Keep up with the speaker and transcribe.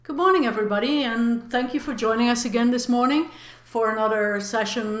Good morning, everybody, and thank you for joining us again this morning for another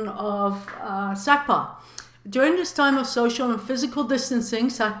session of SACPA. During this time of social and physical distancing,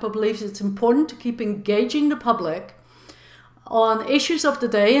 SACPA believes it's important to keep engaging the public on issues of the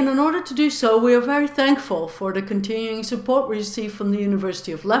day, and in order to do so, we are very thankful for the continuing support we receive from the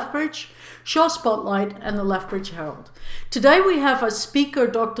University of Lethbridge, Shaw Spotlight, and the Lethbridge Herald. Today we have as speaker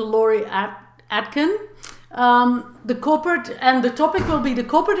Dr. Laurie Adkin. The topic will be the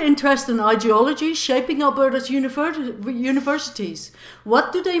corporate interest and ideologies shaping Alberta's universities.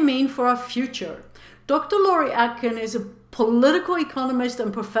 What do they mean for our future? Dr. Laurie Adkin is a political economist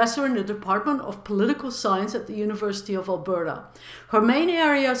and professor in the Department of Political Science at the University of Alberta. Her main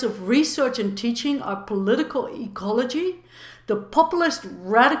areas of research and teaching are political ecology, the populist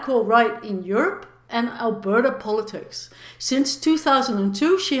radical right in Europe, and Alberta politics. Since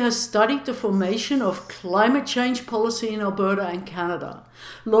 2002, she has studied the formation of climate change policy in Alberta and Canada.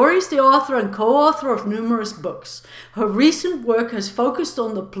 Laurie is the author and co-author of numerous books. Her recent work has focused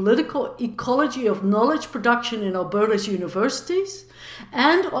on the political ecology of knowledge production in Alberta's universities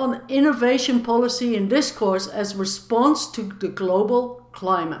and on innovation policy and discourse as response to the global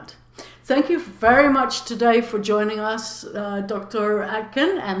climate. Thank you very much today for joining us, Dr.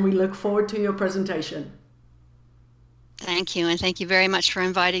 Adkin, and we look forward to your presentation. Thank you, and thank you very much for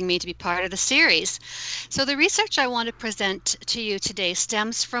inviting me to be part of the series. So the research I want to present to you today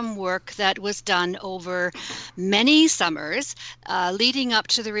stems from work that was done over many summers leading up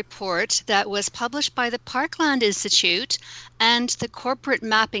to the report that was published by the Parkland Institute and the Corporate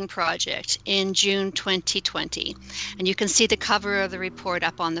Mapping Project in June 2020. And you can see the cover of the report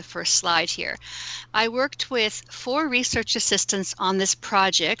up on the first slide here. I worked with 4 research assistants on this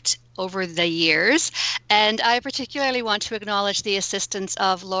project over the years, and I particularly want to acknowledge the assistance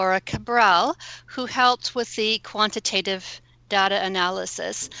of Laura Cabral, who helped with the quantitative data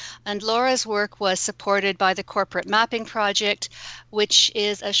analysis. And Laura's work was supported by the Corporate Mapping Project, which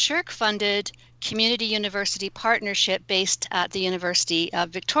is a SSHRC-funded community university partnership based at the University of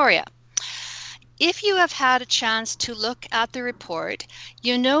Victoria. If you have had a chance to look at the report,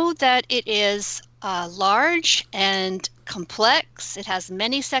 you know that it is large and complex. It has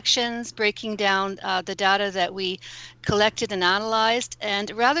many sections breaking down the data that we collected and analyzed. And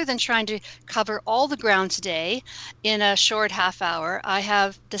rather than trying to cover all the ground today in a short half hour, I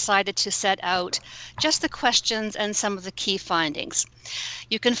have decided to set out just the questions and some of the key findings.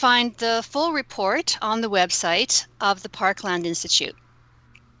 You can find the full report on the website of the Parkland Institute.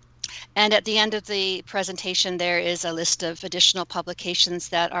 And at the end of the presentation, there is a list of additional publications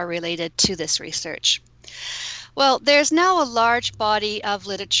that are related to this research. Well, there's now a large body of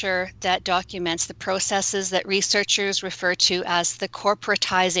literature that documents the processes that researchers refer to as the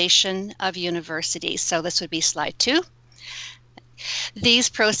corporatization of universities. So this would be slide 2. These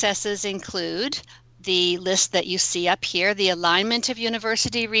processes include the list that you see up here, the alignment of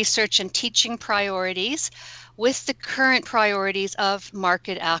university research and teaching priorities with the current priorities of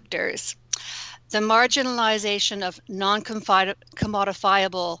market actors, the marginalization of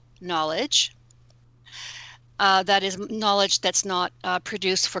non-commodifiable knowledge, that is knowledge that's not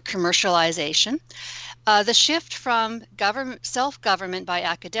produced for commercialization, the shift from self-government by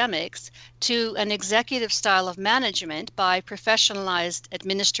academics to an executive style of management by professionalized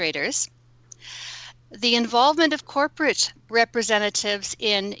administrators, the involvement of corporate representatives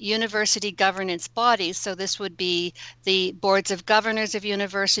in university governance bodies, so this would be the boards of governors of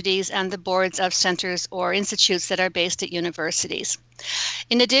universities and the boards of centers or institutes that are based at universities.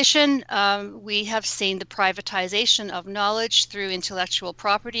 In addition, we have seen the privatization of knowledge through intellectual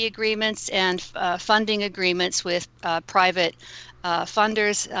property agreements and funding agreements with private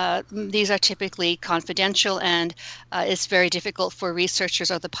funders. These are typically confidential, and it's very difficult for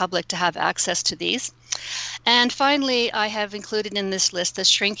researchers or the public to have access to these. And finally, I have included in this list the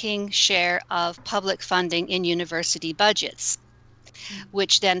shrinking share of public funding in university budgets,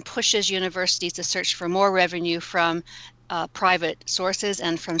 which then pushes universities to search for more revenue from private sources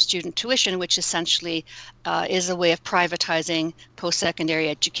and from student tuition, which essentially is a way of privatizing post-secondary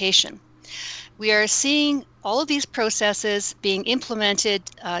education. We are seeing all of these processes being implemented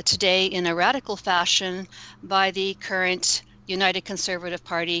today in a radical fashion by the current United Conservative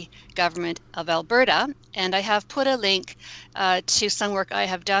Party government of Alberta, and I have put a link to some work I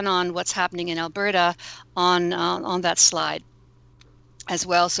have done on what's happening in Alberta on that slide as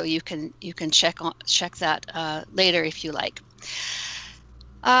well, so you can check that later if you like.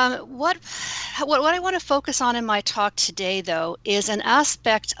 What I want to focus on in my talk today, though, is an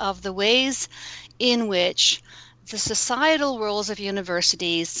aspect of the ways in which the societal roles of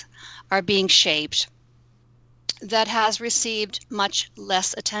universities are being shaped that has received much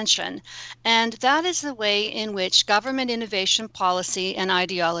less attention, and that is the way in which government innovation policy and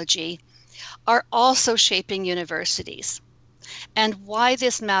ideology are also shaping universities, and why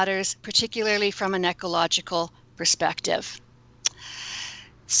this matters, particularly from an ecological perspective.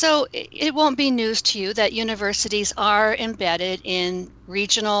 So it won't be news to you that universities are embedded in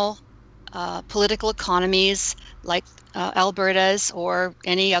regional political economies like Alberta's or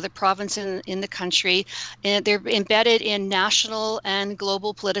any other province in the country. And they're embedded in national and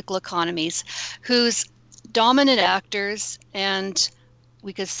global political economies whose dominant actors and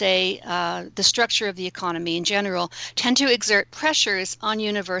we could say the structure of the economy in general tend to exert pressures on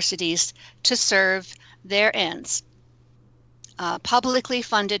universities to serve their ends. Publicly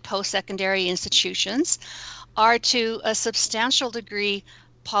funded post-secondary institutions are to a substantial degree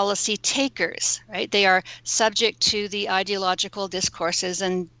policy takers, right? They are subject to the ideological discourses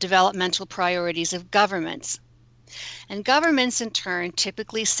and developmental priorities of governments. And governments, in turn,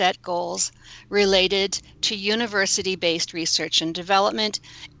 typically set goals related to university-based research and development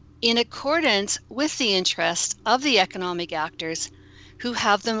in accordance with the interests of the economic actors who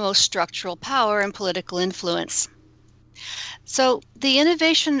have the most structural power and political influence. So the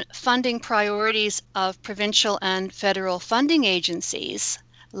innovation funding priorities of provincial and federal funding agencies,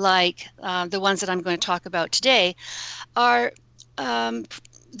 like the ones that I'm going to talk about today, are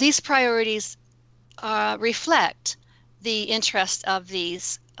these priorities reflect the interest of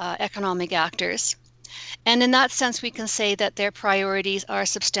these economic actors. And in that sense, we can say that their priorities are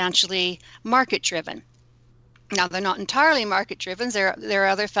substantially market-driven. Now, they're not entirely market-driven. There are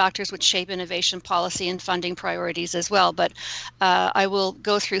other factors which shape innovation policy and funding priorities as well, but I will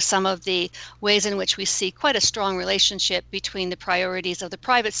go through some of the ways in which we see quite a strong relationship between the priorities of the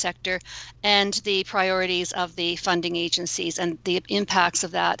private sector and the priorities of the funding agencies and the impacts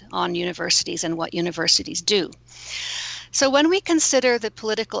of that on universities and what universities do. So when we consider the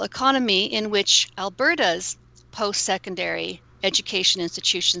political economy in which Alberta's post-secondary education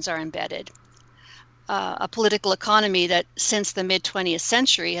institutions are embedded, a political economy that since the mid-20th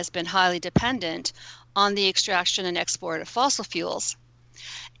century has been highly dependent on the extraction and export of fossil fuels,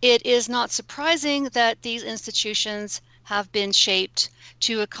 it is not surprising that these institutions have been shaped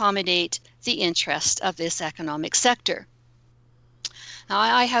to accommodate the interest of this economic sector. Now,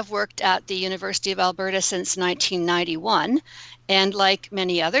 I have worked at the University of Alberta since 1991, and like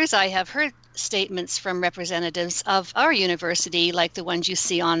many others, I have heard statements from representatives of our university, like the ones you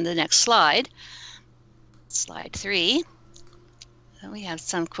see on the next slide. Slide 3. We have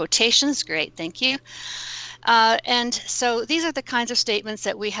some quotations. Great, thank you. And so these are the kinds of statements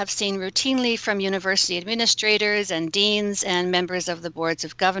that we have seen routinely from university administrators and deans and members of the boards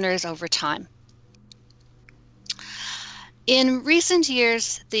of governors over time. In recent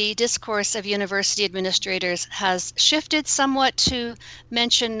years, the discourse of university administrators has shifted somewhat to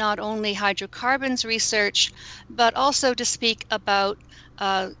mention not only hydrocarbons research, but also to speak about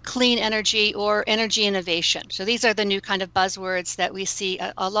clean energy or energy innovation. So these are the new kind of buzzwords that we see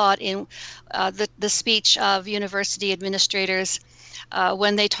a lot in the speech of university administrators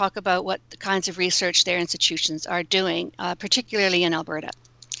when they talk about what kinds of research their institutions are doing, particularly in Alberta.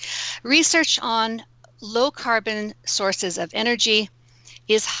 Research on low carbon sources of energy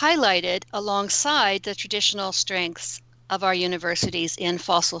is highlighted alongside the traditional strengths of our universities in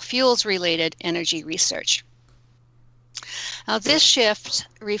fossil fuels related energy research. Now, this shift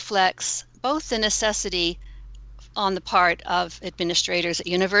reflects both the necessity on the part of administrators at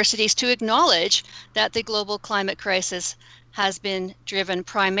universities to acknowledge that the global climate crisis has been driven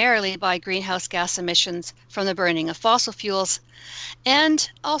primarily by greenhouse gas emissions from the burning of fossil fuels, and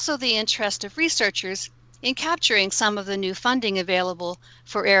also the interest of researchers in capturing some of the new funding available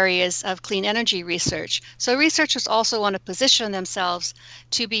for areas of clean energy research. So researchers also want to position themselves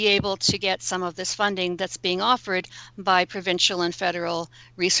to be able to get some of this funding that's being offered by provincial and federal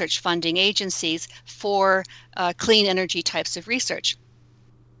research funding agencies for clean energy types of research.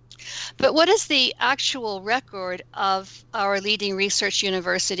 But what is the actual record of our leading research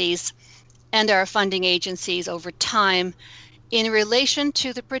universities and our funding agencies over time in relation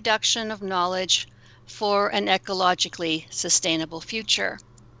to the production of knowledge for an ecologically sustainable future,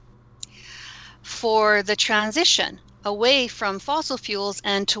 for the transition away from fossil fuels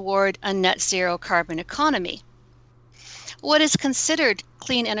and toward a net zero carbon economy? What is considered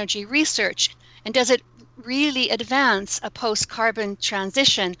clean energy research, and does it really advance a post-carbon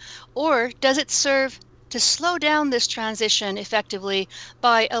transition, or does it serve to slow down this transition effectively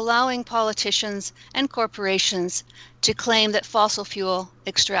by allowing politicians and corporations to claim that fossil fuel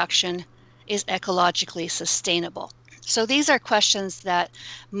extraction is ecologically sustainable? So these are questions that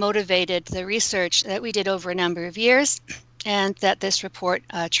motivated the research that we did over a number of years, and that this report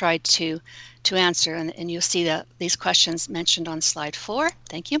tried to answer. And you'll see these questions mentioned on slide 4.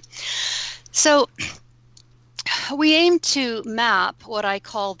 Thank you. So we aim to map what I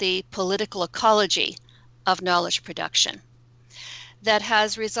call the political ecology of knowledge production that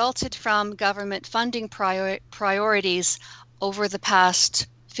has resulted from government funding priorities over the past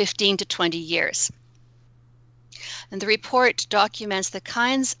 15 to 20 years. And the report documents the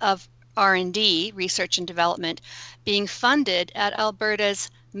kinds of R&D, research and development, being funded at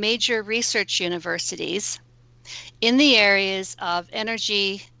Alberta's major research universities in the areas of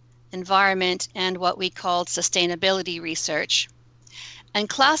energy, environment, and what we called sustainability research, and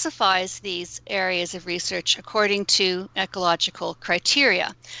classifies these areas of research according to ecological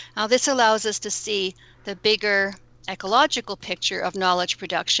criteria. Now, this allows us to see the bigger ecological picture of knowledge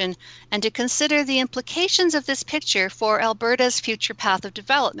production and to consider the implications of this picture for Alberta's future path of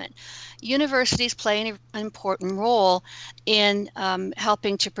development. Universities play an important role in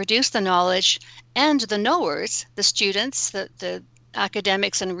helping to produce the knowledge, and the knowers, the students, the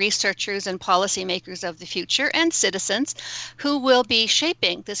academics and researchers and policymakers of the future, and citizens who will be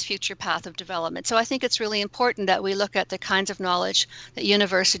shaping this future path of development. So I think it's really important that we look at the kinds of knowledge that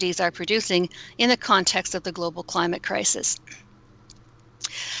universities are producing in the context of the global climate crisis.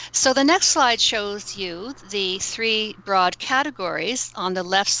 So the next slide shows you the 3 broad categories on the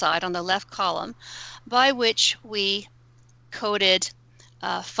left side, on the left column, by which we coded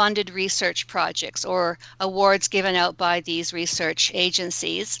funded research projects or awards given out by these research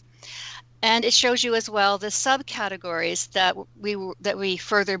agencies. And it shows you as well the subcategories that we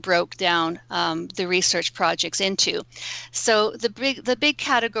further broke down the research projects into. So the big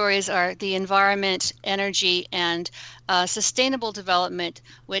categories are the environment, energy, and sustainable development,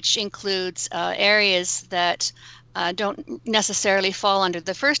 which includes areas that don't necessarily fall under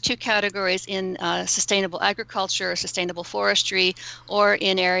the first 2 categories in sustainable agriculture or sustainable forestry, or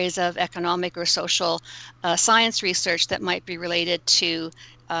in areas of economic or social science research that might be related to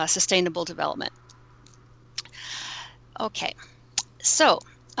sustainable development. Okay, so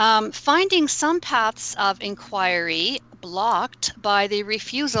finding some paths of inquiry blocked by the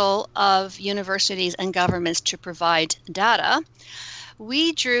refusal of universities and governments to provide data,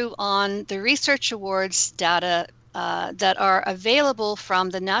 we drew on the research awards data that are available from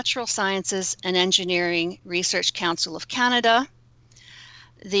the Natural Sciences and Engineering Research Council of Canada,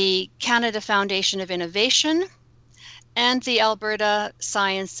 the Canada Foundation of Innovation, and the Alberta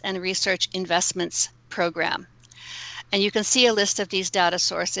Science and Research Investments Program. And you can see a list of these data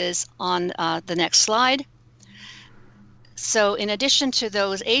sources on the next slide. So in addition to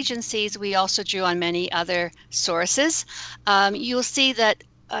those agencies, we also drew on many other sources. You'll see that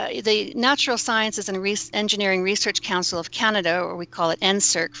the Natural Sciences and Engineering Research Council of Canada, or we call it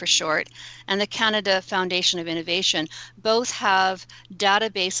NSERC for short, and the Canada Foundation of Innovation both have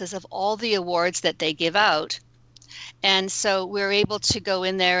databases of all the awards that they give out. And so we're able to go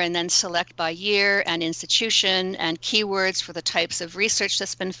in there and then select by year and institution and keywords for the types of research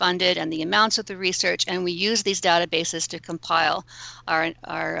that's been funded and the amounts of the research. And we use these databases to compile our own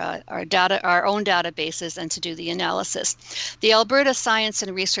databases and to do the analysis. The Alberta Science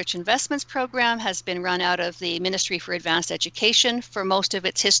and Research Investments Program has been run out of the Ministry for Advanced Education for most of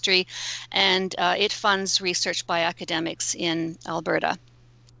its history, and it funds research by academics in Alberta.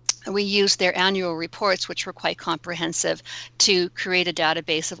 We used their annual reports, which were quite comprehensive, to create a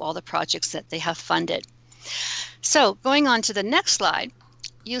database of all the projects that they have funded. So going on to the next slide,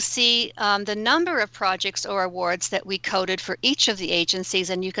 you see the number of projects or awards that we coded for each of the agencies,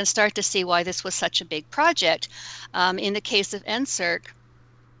 and you can start to see why this was such a big project. In the case of NSERC,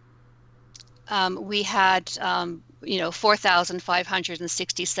 we had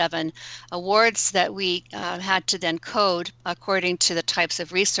 4,567 awards that we had to then code according to the types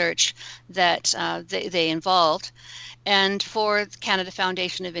of research that they involved. And for the Canada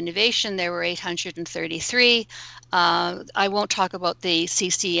Foundation of Innovation, there were 833. I won't talk about the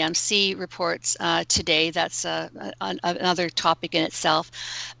CCMC reports today. That's another topic in itself.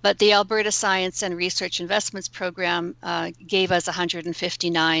 But the Alberta Science and Research Investments Program gave us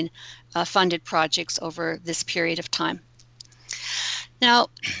 159 funded projects over this period of time. Now,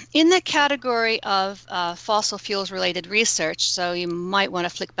 in the category of fossil fuels related research, so you might want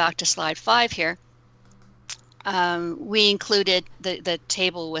to flick back to slide 5 here, we included the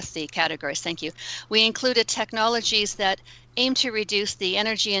table with the categories. Thank you. We included technologies that aim to reduce the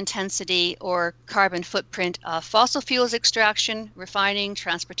energy intensity or carbon footprint of fossil fuels extraction, refining,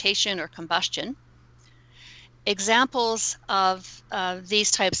 transportation, or combustion. Examples of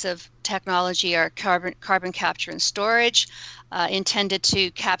these types of technology are carbon capture and storage, intended to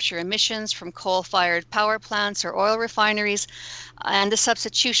capture emissions from coal-fired power plants or oil refineries, and the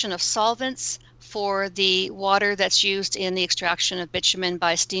substitution of solvents for the water that's used in the extraction of bitumen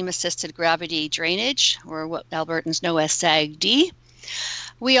by steam-assisted gravity drainage, or what Albertans know as SAGD.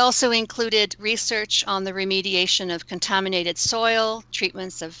 We also included research on the remediation of contaminated soil,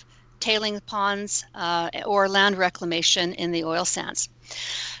 treatments of tailing ponds, or land reclamation in the oil sands.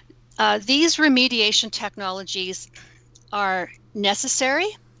 These remediation technologies are necessary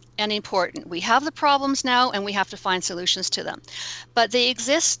and important. We have the problems now and we have to find solutions to them. But they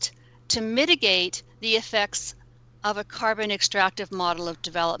exist to mitigate the effects of a carbon extractive model of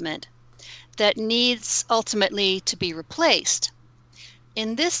development that needs ultimately to be replaced.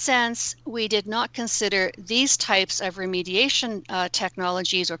 In this sense, we did not consider these types of remediation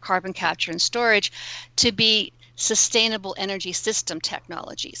technologies or carbon capture and storage to be sustainable energy system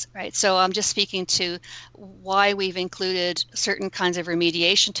technologies, right? So I'm just speaking to why we've included certain kinds of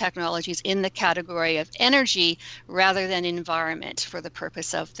remediation technologies in the category of energy rather than environment for the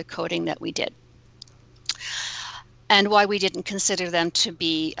purpose of the coding that we did. And why we didn't consider them to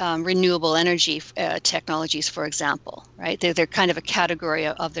be renewable energy technologies, for example, right? They're kind of a category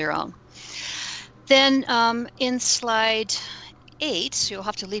of their own. Then in slide 8, you'll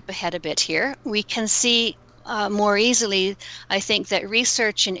have to leap ahead a bit here, we can see more easily, I think, that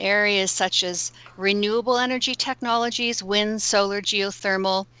research in areas such as renewable energy technologies, wind, solar,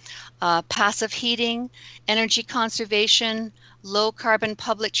 geothermal, passive heating, energy conservation, low carbon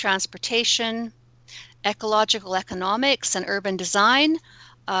public transportation, ecological economics and urban design,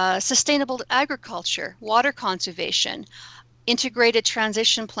 sustainable agriculture, water conservation, integrated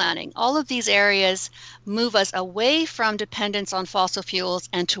transition planning. All of these areas move us away from dependence on fossil fuels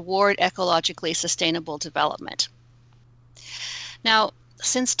and toward ecologically sustainable development. Now,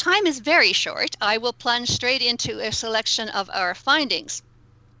 since time is very short, I will plunge straight into a selection of our findings.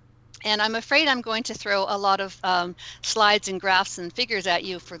 And I'm afraid I'm going to throw a lot of slides and graphs and figures at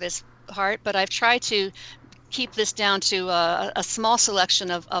you for this part, but I've tried to keep this down to a small selection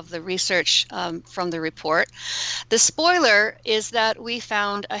of the research from the report. The spoiler is that we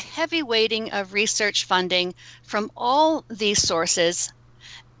found a heavy weighting of research funding from all these sources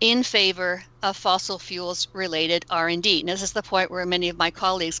in favor of fossil fuels related R&D. And this is the point where many of my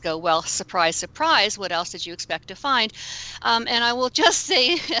colleagues go, well, surprise, surprise, what else did you expect to find? And I will just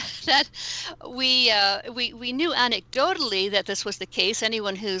say that we knew anecdotally that this was the case.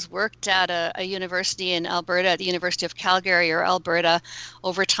 Anyone who's worked at a university in Alberta, at the University of Calgary or Alberta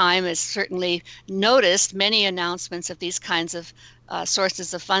over time has certainly noticed many announcements of these kinds of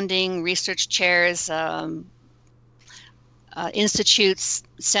sources of funding, research chairs, institutes,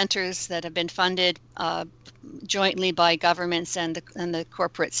 centers that have been funded jointly by governments and the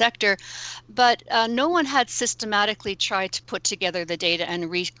corporate sector, but no one had systematically tried to put together the data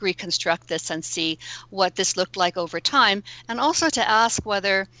and reconstruct this and see what this looked like over time, and also to ask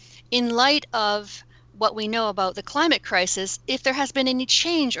whether, in light of what we know about the climate crisis, if there has been any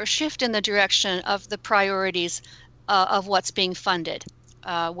change or shift in the direction of the priorities of what's being funded.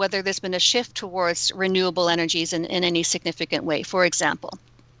 Whether there's been a shift towards renewable energies in any significant way, for example.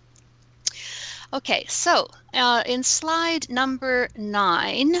 Okay, so in slide number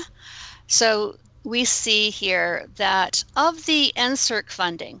 9, so we see here that of the NSERC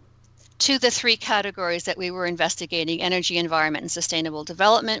funding to the 3 categories that we were investigating, energy, environment, and sustainable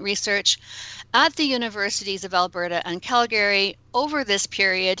development research, at the universities of Alberta and Calgary over this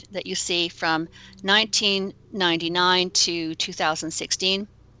period that you see from 1999 to 2016,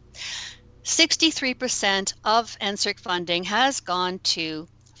 63% of NSERC funding has gone to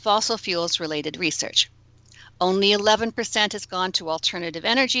fossil fuels related research. Only 11% has gone to alternative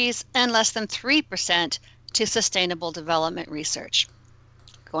energies and less than 3% to sustainable development research.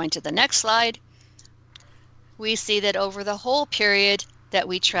 Going to the next slide, we see that over the whole period that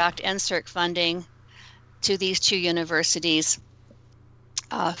we tracked NSERC funding to these 2 universities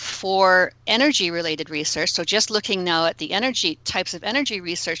for energy-related research, so just looking now at the energy types of energy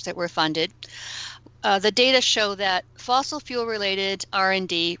research that were funded, the data show that fossil fuel-related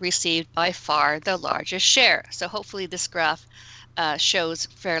R&D received by far the largest share. So hopefully this graph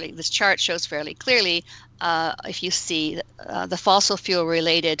this chart shows fairly clearly if you see the fossil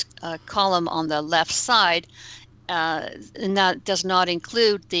fuel-related column on the left side, and that does not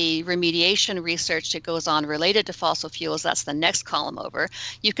include the remediation research that goes on related to fossil fuels. That's the next column over.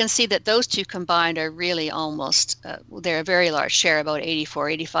 You can see that those 2 combined are really almost, they're a very large share, about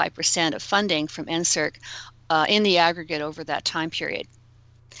 85% of funding from NSERC in the aggregate over that time period.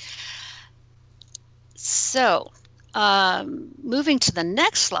 So moving to the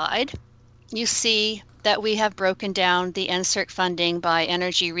next slide, you see that we have broken down the NSERC funding by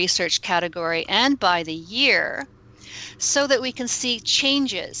energy research category and by the year so that we can see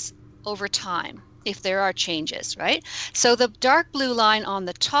changes over time, if there are changes, right? So the dark blue line on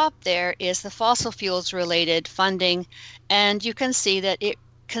the top there is the fossil fuels related funding, and you can see that it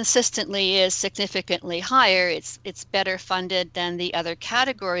consistently is significantly higher. It's better funded than the other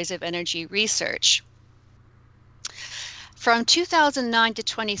categories of energy research. From 2009 to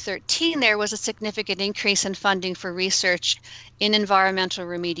 2013, there was a significant increase in funding for research in environmental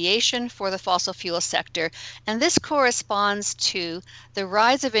remediation for the fossil fuel sector, and this corresponds to the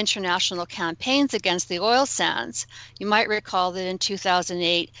rise of international campaigns against the oil sands. You might recall that in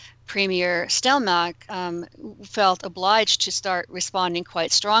 2008, Premier Stelmach felt obliged to start responding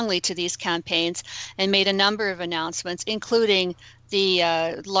quite strongly to these campaigns and made a number of announcements, including the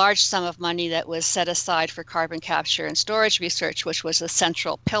large sum of money that was set aside for carbon capture and storage research, which was a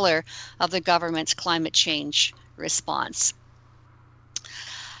central pillar of the government's climate change response.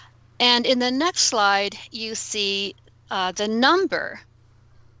 And in the next slide, you see the number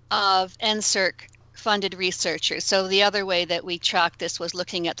of NSERC funded researchers. So the other way that we tracked this was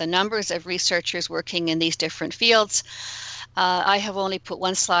looking at the numbers of researchers working in these different fields. I have only put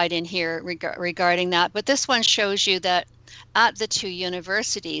one slide in here regarding that, but this one shows you that at the two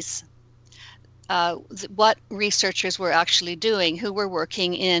universities, what researchers were actually doing, who were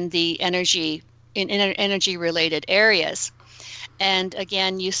working in the energy related areas. And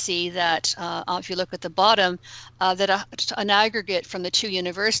again, you see that if you look at the bottom, that an aggregate from the two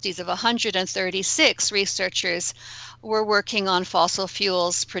universities of 136 researchers were working on fossil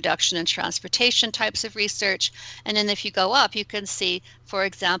fuels production and transportation types of research. And then if you go up, you can see, for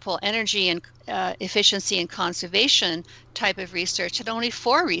example, energy and efficiency and conservation type of research had only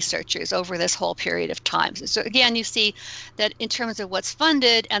 4 researchers over this whole period of time. So again, you see that in terms of what's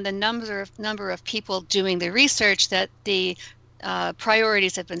funded and the number of people doing the research, that the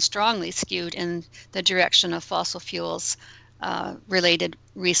priorities have been strongly skewed in the direction of fossil fuels related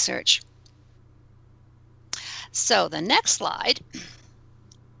research. So the next slide,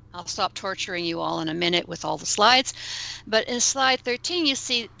 I'll stop torturing you all in a minute with all the slides, but in slide 13 you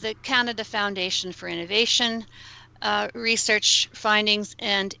see the Canada Foundation for Innovation research findings,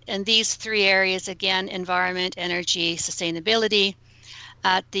 and in these 3 areas, again, environment, energy, sustainability,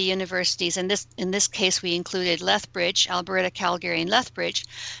 at the universities. And in this case, we included Lethbridge, Alberta, Calgary, and Lethbridge.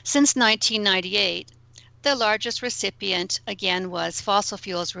 Since 1998, the largest recipient, again, was fossil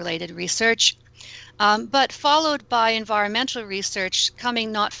fuels related research, but followed by environmental research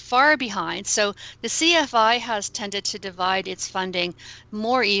coming not far behind. So the CFI has tended to divide its funding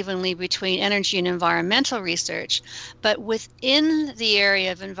more evenly between energy and environmental research, but within the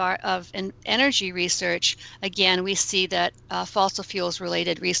area of energy research, again, we see that fossil fuels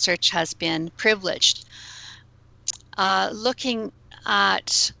related research has been privileged. Looking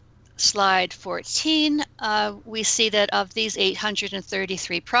at slide 14, we see that of these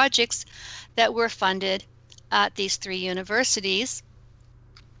 833 projects that were funded at these 3 universities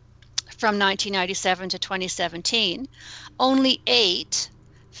from 1997 to 2017, only 8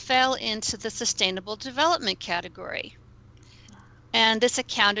 fell into the sustainable development category. And this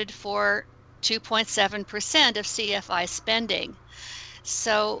accounted for 2.7% of CFI spending.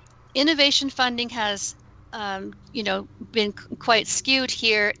 So innovation funding has been quite skewed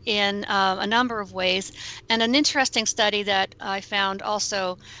here in a number of ways. And an interesting study that I found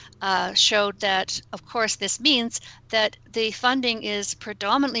also showed that, of course, this means that the funding is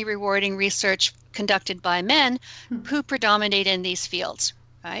predominantly rewarding research conducted by men who predominate in these fields,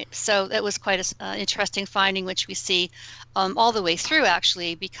 right? So that was quite an interesting finding, which we see all the way through,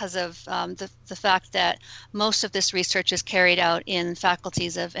 actually, because of the fact that most of this research is carried out in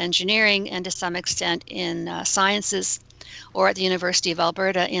faculties of engineering and to some extent in sciences, or at the University of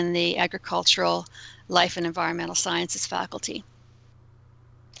Alberta in the agricultural, life and environmental sciences faculty.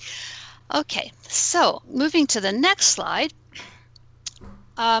 Okay, so moving to the next slide,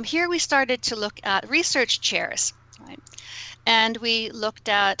 here we started to look at research chairs, right? And we looked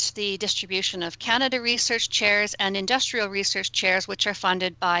at the distribution of Canada research chairs and industrial research chairs, which are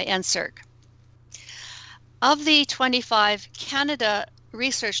funded by NSERC. Of the 25 Canada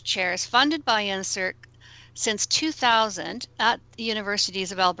research chairs funded by NSERC since 2000 at the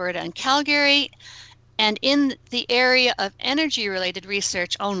universities of Alberta and Calgary, and in the area of energy-related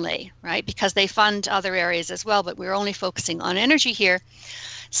research only, right? Because they fund other areas as well, but we're only focusing on energy here.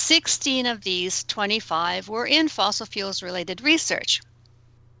 16 of these 25 were in fossil fuels-related research.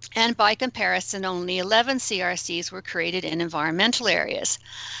 And by comparison, only 11 CRCs were created in environmental areas.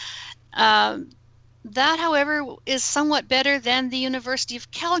 That, however, is somewhat better than the University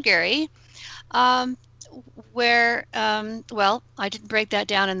of Calgary, um, where, well, I didn't break that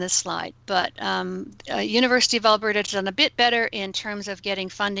down in this slide, but University of Alberta has done a bit better in terms of getting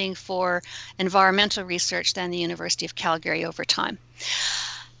funding for environmental research than the University of Calgary over time.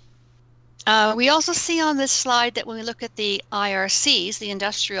 We also see on this slide that when we look at the IRCs, the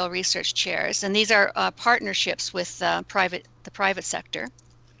Industrial Research Chairs, and these are partnerships with the private sector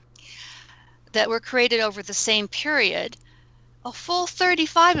that were created over the same period, a full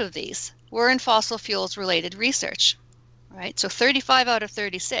 35 of these were in fossil fuels related research, right? So 35 out of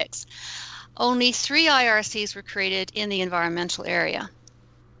 36. Only 3 IRCs were created in the environmental area.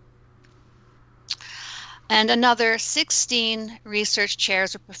 And another 16 research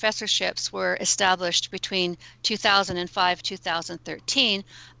chairs or professorships were established between 2005-2013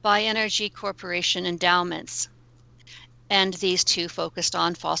 by energy corporation endowments. And these 2 focused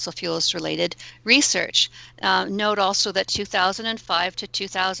on fossil fuels related research. Note also that 2005 to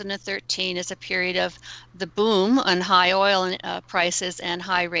 2013 is a period of the boom on high oil prices and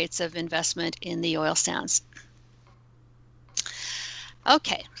high rates of investment in the oil sands.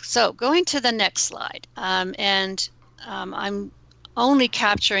 Okay, so going to the next slide, I'm only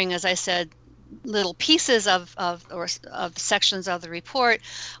capturing, as I said, little pieces of sections of the report.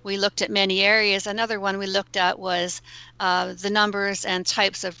 We looked at many areas. Another one we looked at was the numbers and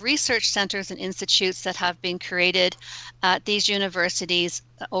types of research centers and institutes that have been created at these universities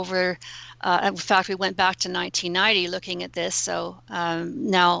over, in fact, we went back to 1990 looking at this, so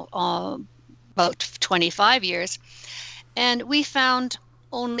now about 25 years. And we found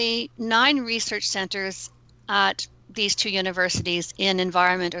only 9 research centers at these 2 universities in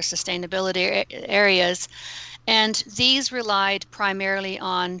environment or sustainability areas. And these relied primarily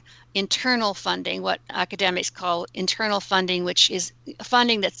on internal funding, what academics call internal funding, which is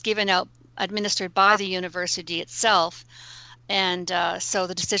funding that's given out, administered by the university itself. And so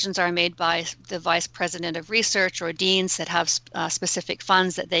the decisions are made by the vice president of research or deans that have specific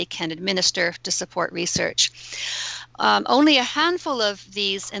funds that they can administer to support research. Only a handful of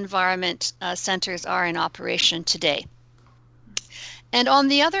these environment centers are in operation today. And on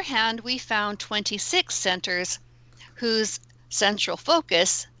the other hand, we found 26 centers whose central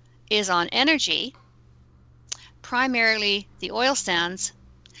focus is on energy, primarily the oil sands,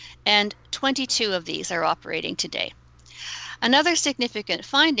 and 22 of these are operating today. Another significant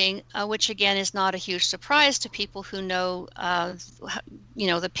finding, which again is not a huge surprise to people who know,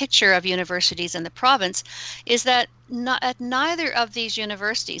 the picture of universities in the province, is that at neither of these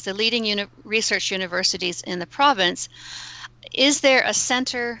universities, the leading research universities in the province, is there a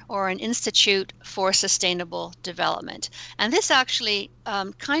center or an institute for sustainable development? And this actually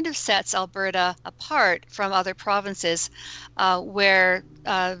kind of sets Alberta apart from other provinces where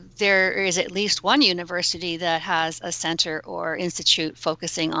there is at least one university that has a center or institute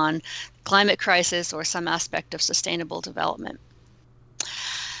focusing on climate crisis or some aspect of sustainable development.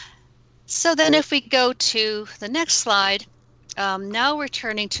 So then if we go to the next slide, now we're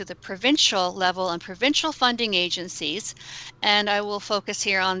turning to the provincial level and provincial funding agencies, and I will focus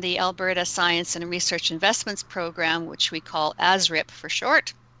here on the Alberta Science and Research Investments Program, which we call ASRIP for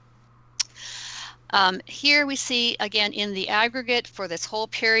short. Here we see, again, in the aggregate for this whole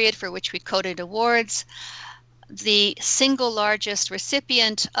period for which we coded awards, the single largest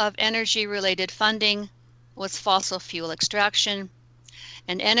recipient of energy-related funding was fossil fuel extraction,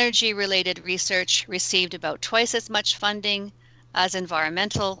 and energy-related research received about twice as much funding as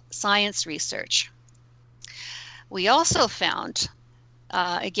environmental science research. We also found,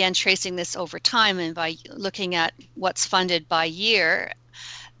 again tracing this over time and by looking at what's funded by year,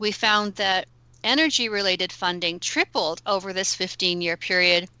 we found that energy-related funding tripled over this 15-year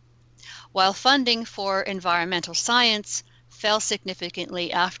period, while funding for environmental science fell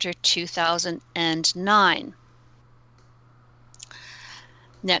significantly after 2009.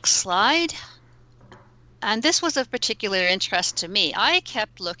 Next slide. And this was of particular interest to me. I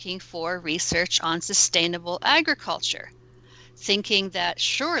kept looking for research on sustainable agriculture, thinking that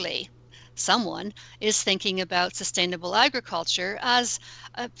surely someone is thinking about sustainable agriculture as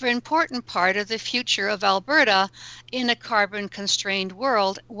an important part of the future of Alberta in a carbon-constrained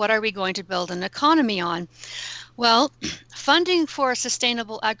world. What are we going to build an economy on? Well, funding for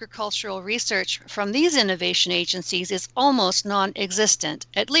sustainable agricultural research from these innovation agencies is almost non-existent,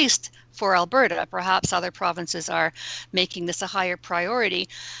 at least for Alberta. Perhaps other provinces are making this a higher priority.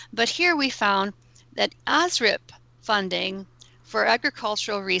 But here we found that ASRIP funding for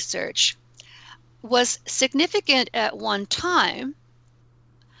agricultural research was significant at one time,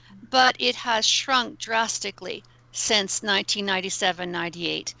 but it has shrunk drastically since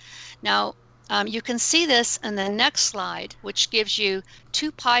 1997-98. Now, You can see this in the next slide, which gives you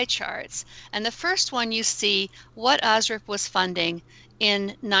two pie charts. And the first one, you see what ASRIP was funding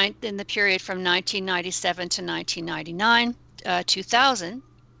in the period from 1997 to 1999, 2000.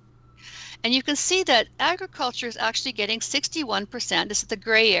 And you can see that agriculture is actually getting 61%, this is the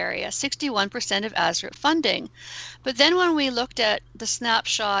gray area, 61% of ASRIP funding. But then when we looked at the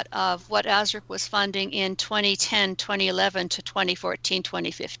snapshot of what ASRIP was funding in 2010, 2011 to 2014,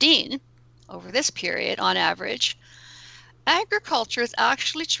 2015, over this period on average, agriculture has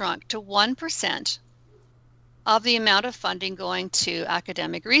actually shrunk to 1% of the amount of funding going to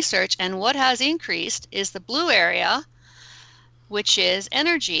academic research. And what has increased is the blue area, which is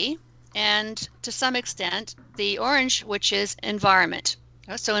energy, and to some extent the orange, which is environment.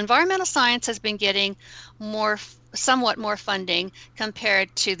 So environmental science has been getting somewhat more funding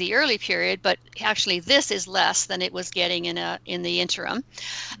compared to the early period, but actually this is less than it was getting in the interim.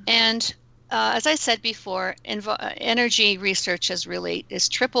 And as I said before, energy research is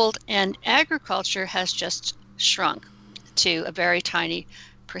tripled, and agriculture has just shrunk to a very tiny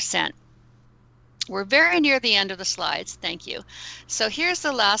percent. We're very near the end of the slides. Thank you. So here's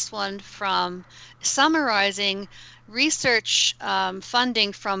the last one from summarizing research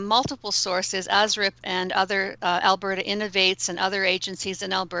funding from multiple sources, ASRIP and other Alberta Innovates and other agencies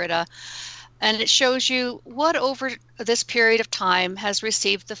in Alberta. And it shows you what over this period of time has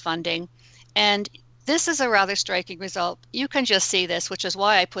received the funding. And this is a rather striking result. You can just see this, which is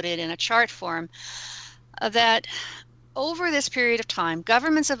why I put it in a chart form, that over this period of time,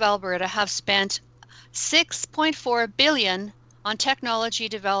 governments of Alberta have spent $6.4 billion on technology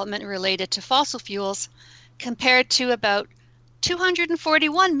development related to fossil fuels, compared to about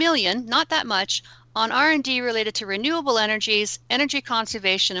 $241 million, not that much, on R&D related to renewable energies, energy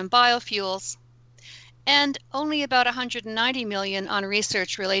conservation, and biofuels, and only about $190 million on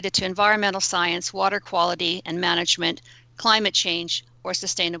research related to environmental science, water quality and management, climate change, or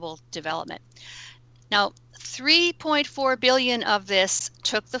sustainable development. Now, $3.4 billion of this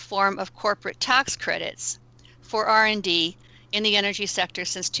took the form of corporate tax credits for R&D in the energy sector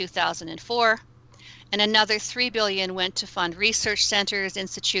since 2004, and another $3 billion went to fund research centers,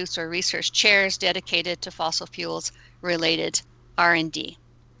 institutes, or research chairs dedicated to fossil fuels related R&D.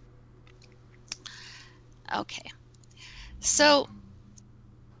 Okay, so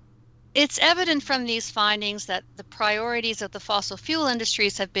it's evident from these findings that the priorities of the fossil fuel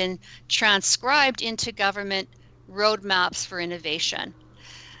industries have been transcribed into government roadmaps for innovation.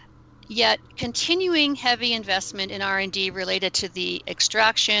 Yet continuing heavy investment in R&D related to the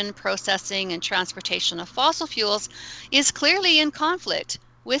extraction, processing, and transportation of fossil fuels is clearly in conflict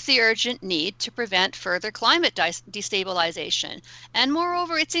with the urgent need to prevent further climate destabilization. And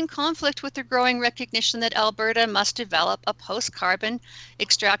moreover, it's in conflict with the growing recognition that Alberta must develop a post-carbon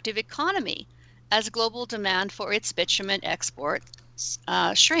extractive economy as global demand for its bitumen exports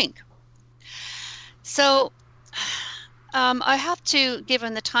shrink. So I have to,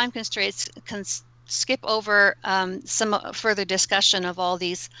 given the time constraints, skip over some further discussion of all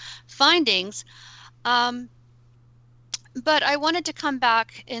these findings. But I wanted to come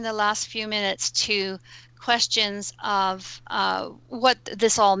back in the last few minutes to questions of what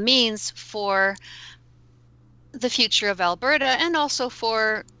this all means for the future of Alberta, and also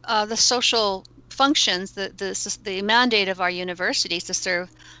for the social functions, the mandate of our universities to serve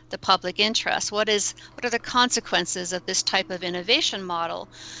the public interest. What are the consequences of this type of innovation model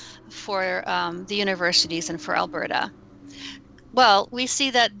for the universities and for Alberta? Well, we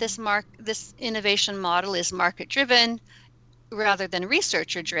see that this innovation model is market-driven rather than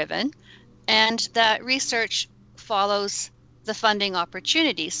researcher-driven, and that research follows the funding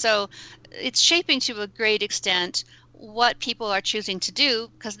opportunity. So it's shaping to a great extent what people are choosing to do,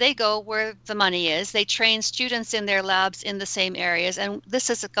 because they go where the money is. They train students in their labs in the same areas, and this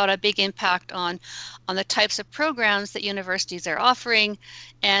has got a big impact on the types of programs that universities are offering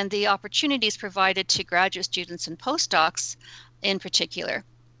and the opportunities provided to graduate students and postdocs in particular.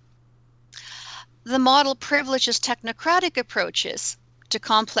 The model privileges technocratic approaches to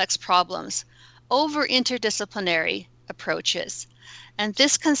complex problems over interdisciplinary approaches. And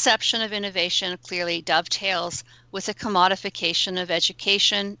this conception of innovation clearly dovetails with the commodification of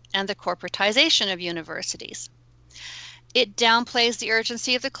education and the corporatization of universities. It downplays the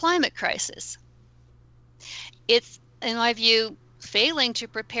urgency of the climate crisis. It's, in my view, failing to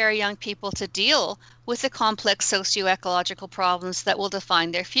prepare young people to deal with the complex socio-ecological problems that will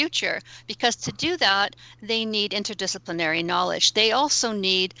define their future, because to do that, they need interdisciplinary knowledge. They also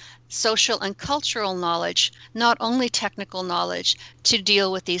need social and cultural knowledge, not only technical knowledge, to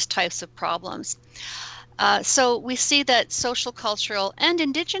deal with these types of problems. So we see that social, cultural, and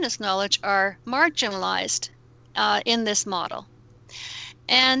Indigenous knowledge are marginalized in this model,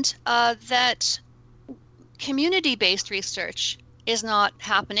 and that community-based research is not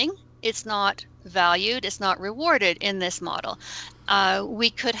happening. It's not valued. It's not rewarded in this model. We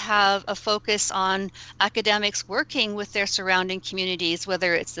could have a focus on academics working with their surrounding communities,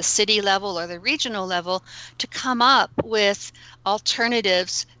 whether it's the city level or the regional level, to come up with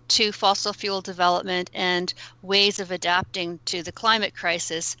alternatives to fossil fuel development and ways of adapting to the climate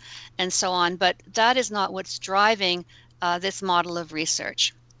crisis and so on. But that is not what's driving this model of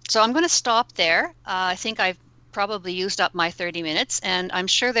research. So I'm going to stop there. I think I've probably used up my 30 minutes, and I'm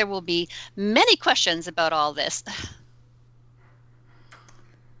sure there will be many questions about all this.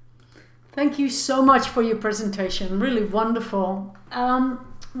 Thank you so much for your presentation. Really wonderful.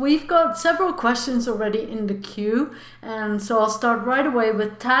 We've got several questions already in the queue, and so I'll start right away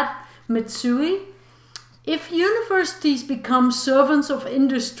with Tad Mitsui. If universities become servants of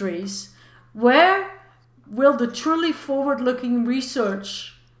industries, where will the truly forward-looking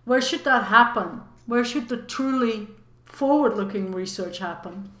research, where should that happen? Where should the truly forward-looking research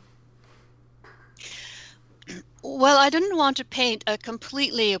happen? Well, I didn't want to paint a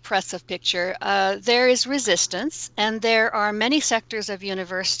completely oppressive picture. There is resistance, and there are many sectors of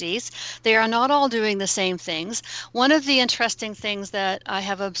universities. They are not all doing the same things. One of the interesting things that I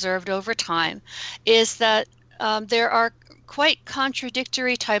have observed over time is that there are quite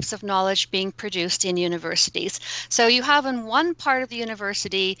contradictory types of knowledge being produced in universities. So you have in one part of the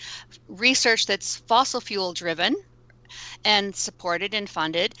university research that's fossil fuel driven and supported and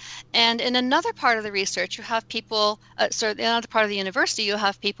funded, and in another part of the research you have people, in another part of the university you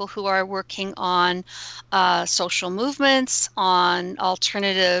have people who are working on social movements, on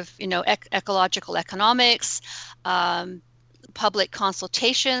alternative, ecological economics, public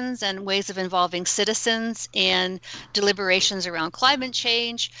consultations and ways of involving citizens in deliberations around climate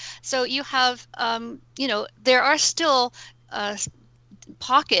change. So you have, there are still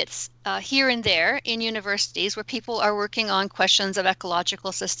pockets here and there in universities where people are working on questions of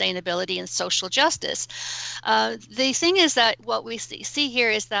ecological sustainability and social justice. The thing is that what we see here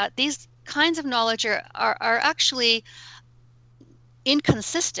is that these kinds of knowledge are actually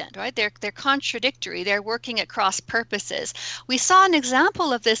inconsistent, right? They're contradictory. They're working at cross purposes. We saw an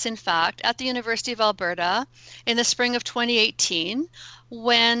example of this, in fact, at the University of Alberta in the spring of 2018,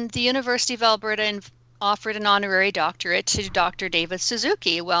 when the University of Alberta offered an honorary doctorate to Dr. David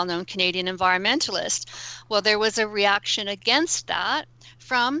Suzuki, a well-known Canadian environmentalist. Well, there was a reaction against that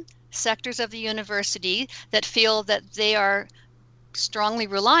from sectors of the university that feel that they are strongly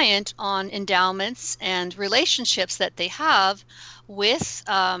reliant on endowments and relationships that they have with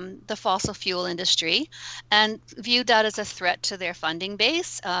the fossil fuel industry, and viewed that as a threat to their funding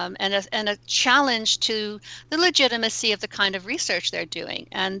base, and a challenge to the legitimacy of the kind of research they're doing.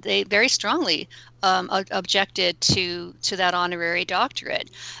 And they very strongly objected to that honorary doctorate.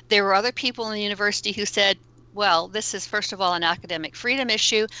 There were other people in the university who said, well, this is first of all an academic freedom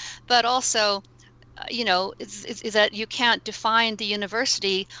issue, but also is that you can't define the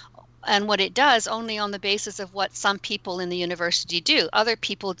university and what it does only on the basis of what some people in the university do. Other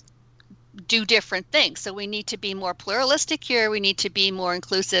people do different things. So we need to be more pluralistic here. We need to be more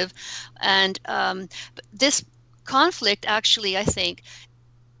inclusive. And this conflict actually, I think,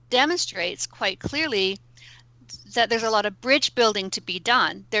 demonstrates quite clearly that there's a lot of bridge building to be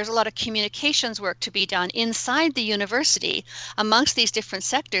done. There's a lot of communications work to be done inside the university amongst these different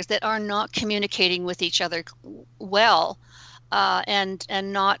sectors that are not communicating with each other well, and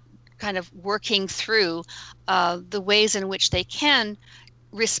not kind of working through the ways in which they can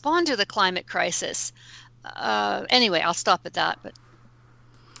respond to the climate crisis. Anyway, I'll stop at that. But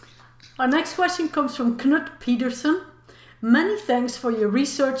our next question comes from Knut Peterson. Many thanks for your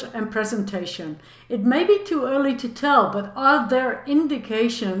research and presentation. It may be too early to tell, but are there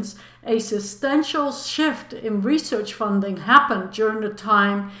indications a substantial shift in research funding happened during the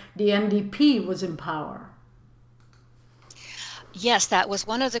time the NDP was in power? Yes, that was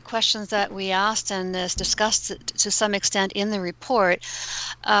one of the questions that we asked and is discussed to some extent in the report.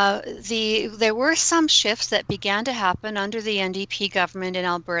 There were some shifts that began to happen under the NDP government in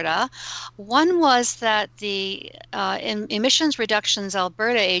Alberta. One was that the Emissions Reductions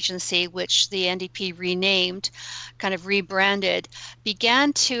Alberta Agency, which the NDP renamed, kind of rebranded,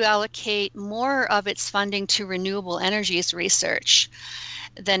 began to allocate more of its funding to renewable energies research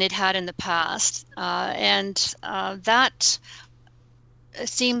than it had in the past. And that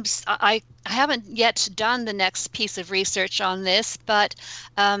seems, I haven't yet done the next piece of research on this, but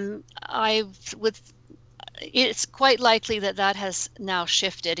it's quite likely that has now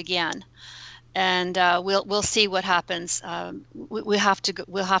shifted again. and we'll see what happens. We'll have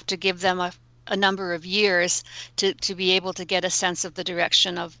to give them a number of years to be able to get a sense of the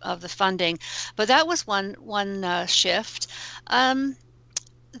direction of the funding. But that was one shift.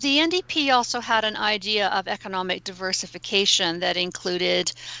 The NDP also had an idea of economic diversification that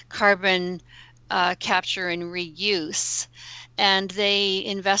included carbon capture and reuse. And they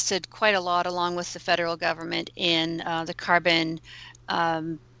invested quite a lot, along with the federal government, in the carbon,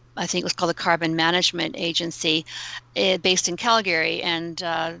 I think it was called the Carbon Management Agency, based in Calgary. And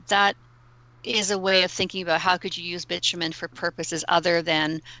that is a way of thinking about how could you use bitumen for purposes other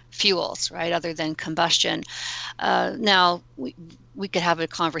than fuels, right? Other than combustion. Now, we could have a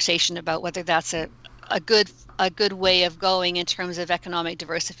conversation about whether that's a good way of going in terms of economic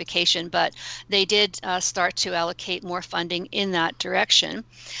diversification, but they did start to allocate more funding in that direction.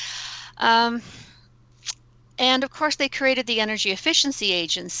 And of course, they created the Energy Efficiency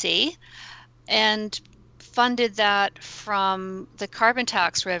Agency and funded that from the carbon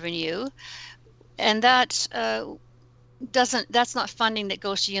tax revenue. And that's not funding that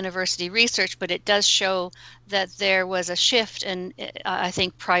goes to university research, but it does show that there was a shift in, I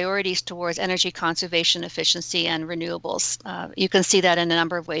think, priorities towards energy conservation, efficiency, and renewables. You can see that in a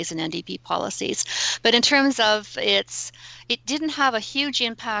number of ways in NDP policies. But in terms of it didn't have a huge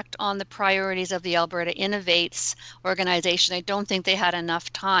impact on the priorities of the Alberta Innovates organization. I don't think they had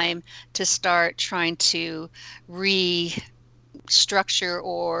enough time to start trying to restructure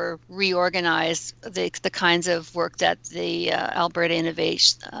or reorganize the kinds of work that the Alberta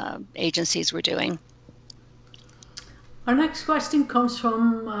Innovation agencies were doing. Our next question comes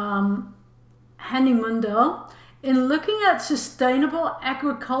from Henning Mundell. In looking at sustainable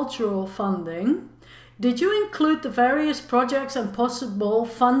agricultural funding, did you include the various projects and possible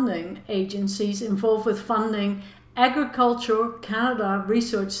funding agencies involved with funding Agriculture Canada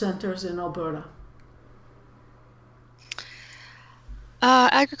research centres in Alberta?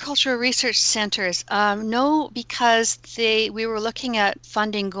 Agricultural research centers, no, because we were looking at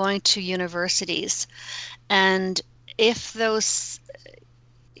funding going to universities, and if those,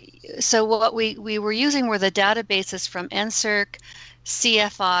 so what we were using were the databases from NSERC,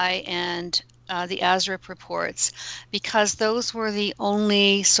 CFI, and the ASRIP reports, because those were the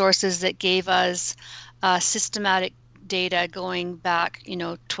only sources that gave us systematic data going back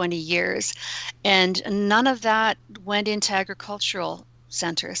 20 years, and none of that went into agricultural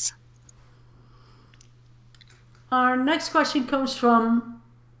centers. Our next question comes from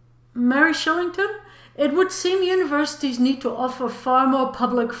Mary Shillington. It would seem universities need to offer far more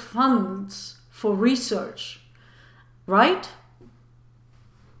public funds for research, right?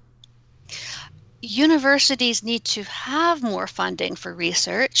 Universities need to have more funding for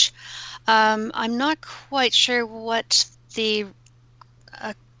research. I'm not quite sure what the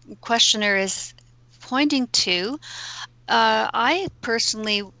questioner is pointing to. I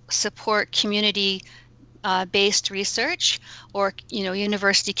personally support community-based research, or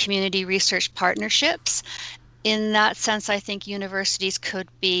university community research partnerships. In that sense, I think universities could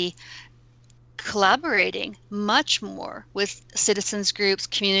be collaborating much more with citizens groups,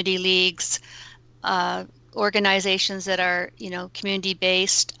 community leagues, organizations that are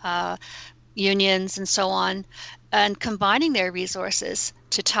community-based, unions, and so on, and combining their resources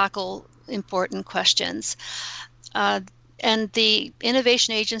to tackle important questions. And the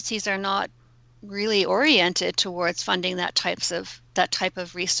innovation agencies are not really oriented towards funding that type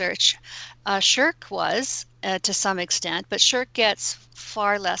of research. SSHRC was to some extent, but SSHRC gets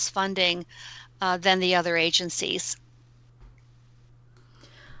far less funding than the other agencies.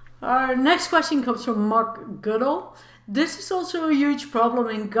 Our next question comes from Mark Goodall. This is also a huge problem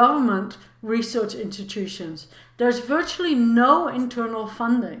in government research institutions. There's virtually no internal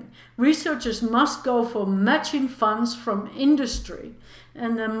funding. Researchers must go for matching funds from industry.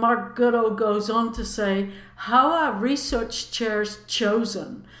 And then Mark Goodall goes on to say, how are research chairs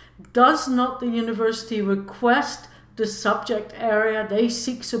chosen? Does not the university request the subject area they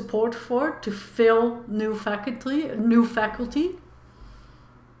seek support for to fill new faculty?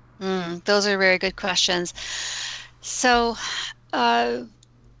 Those are very good questions. So I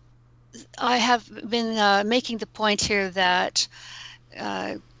have been making the point here that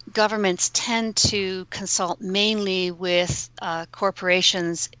governments tend to consult mainly with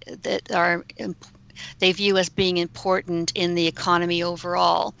corporations that they view as being important in the economy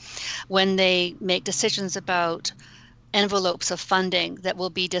overall when they make decisions about envelopes of funding that will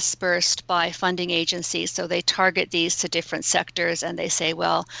be dispersed by funding agencies. So they target these to different sectors and they say,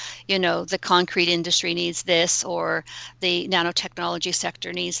 well, the concrete industry needs this, or the nanotechnology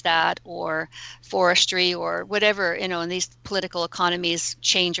sector needs that, or forestry, or whatever, and these political economies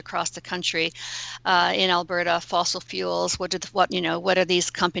change across the country. In Alberta, fossil fuels, what are these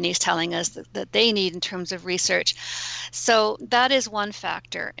companies telling us that they need in terms of research? So that is one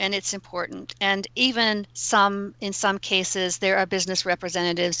factor, and it's important. And even in some cases, there are business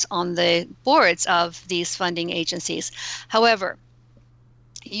representatives on the boards of these funding agencies. However,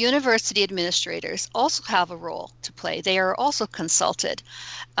 university administrators also have a role to play. They are also consulted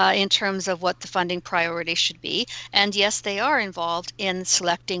in terms of what the funding priorities should be. And yes, they are involved in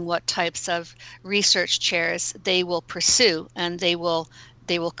selecting what types of research chairs they will pursue and they will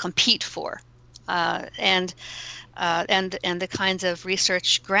compete for. And the kinds of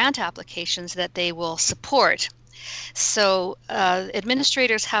research grant applications that they will support. So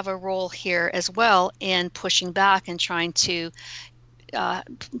administrators have a role here as well in pushing back and trying to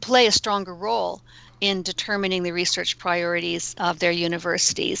play a stronger role in determining the research priorities of their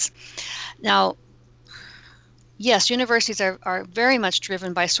universities. Now, yes, universities are very much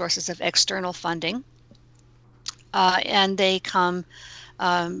driven by sources of external funding, and they come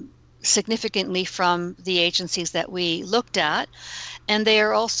significantly from the agencies that we looked at. And they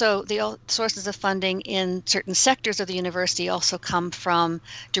are also, the sources of funding in certain sectors of the university also come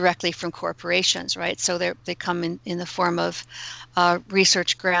directly from corporations, right? So they come in the form of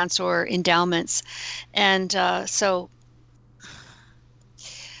research grants or endowments. And so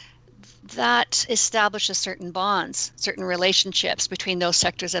that establishes certain bonds, certain relationships between those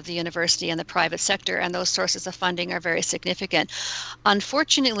sectors of the university and the private sector, and those sources of funding are very significant.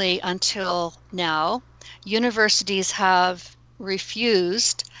 Unfortunately, until now, universities have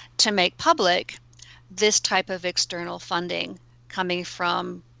refused to make public this type of external funding coming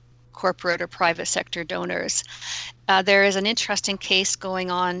from corporate or private sector donors. There is an interesting case going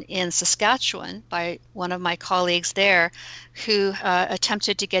on in Saskatchewan by one of my colleagues there who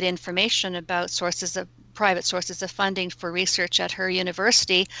attempted to get information about private sources of funding for research at her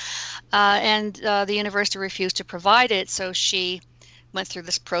university, and the university refused to provide it, so she went through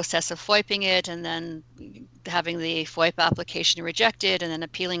this process of FOIPing it and then having the FOIP application rejected and then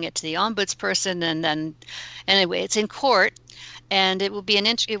appealing it to the ombudsperson, and then anyway, it's in court. And it will be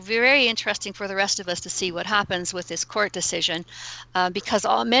very interesting for the rest of us to see what happens with this court decision, because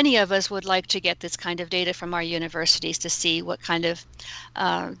many of us would like to get this kind of data from our universities to see what kind of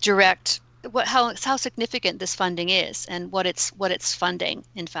how significant this funding is and what it's funding,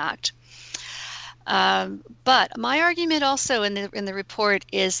 in fact. But my argument also in the report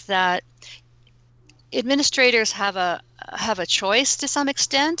is that administrators have a choice to some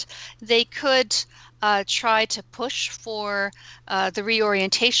extent. They could try to push for the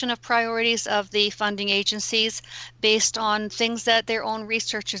reorientation of priorities of the funding agencies based on things that their own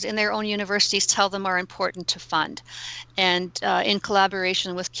researchers in their own universities tell them are important to fund, and in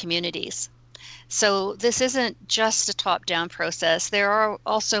collaboration with communities. So this isn't just a top-down process. There are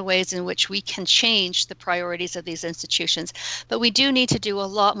also ways in which we can change the priorities of these institutions, but we do need to do a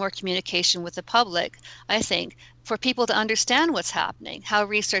lot more communication with the public, I think, for people to understand what's happening, how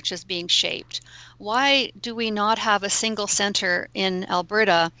research is being shaped. Why do we not have a single center in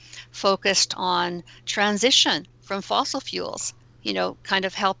Alberta focused on transition from fossil fuels? Kind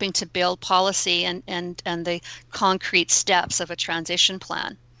of helping to build policy and the concrete steps of a transition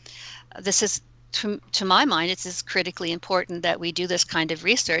plan. This is, to my mind, it's critically important that we do this kind of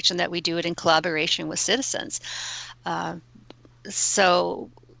research and that we do it in collaboration with citizens. So,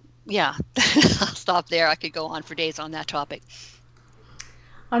 yeah, I'll stop there. I could go on for days on that topic.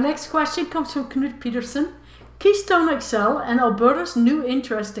 Our next question comes from Knut Peterson. Keystone XL and Alberta's new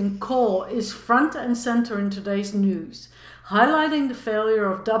interest in coal is front and center in today's news, highlighting the failure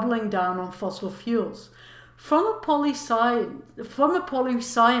of doubling down on fossil fuels. From a poli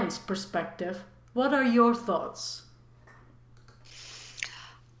science perspective, what are your thoughts?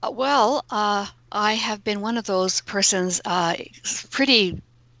 Well, I have been one of those persons pretty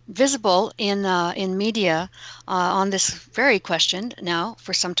visible in media on this very question now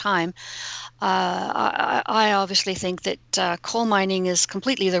for some time. I obviously think that coal mining is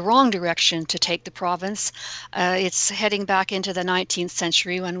completely the wrong direction to take the province. It's heading back into the 19th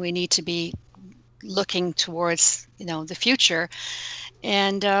century when we need to be looking towards the future.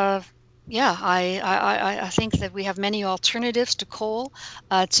 And I think that we have many alternatives to coal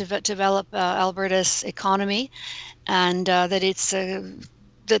to develop Alberta's economy, and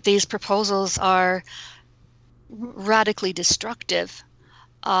that these proposals are radically destructive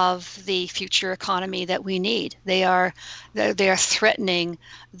of the future economy that we need. They are threatening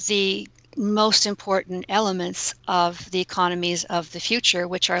the most important elements of the economies of the future,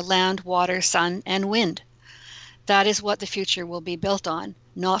 which are land, water, sun, and wind. That is what the future will be built on,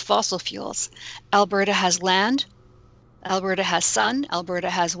 not fossil fuels. Alberta has land, Alberta has sun, Alberta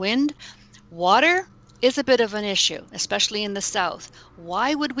has wind. Water is a bit of an issue, especially in the south.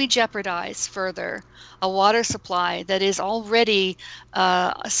 Why would we jeopardize further a water supply that is already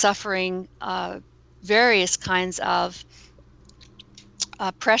suffering various kinds of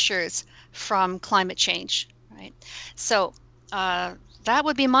pressures from climate change, right? So that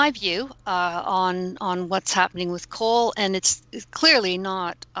would be my view on what's happening with coal, and it's clearly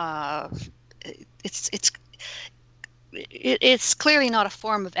not it's clearly not a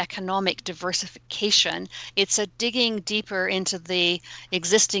form of economic diversification. It's a digging deeper into the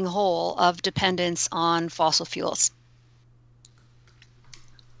existing hole of dependence on fossil fuels.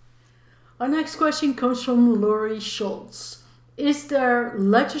 Our next question comes from Laurie Schultz. Is there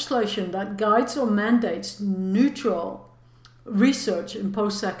legislation that guides or mandates neutral research in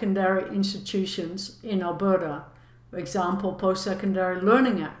post-secondary institutions in Alberta? For example, Post-Secondary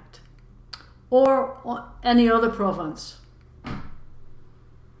Learning Act, or any other province?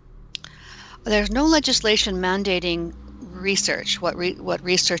 There's no legislation mandating research, what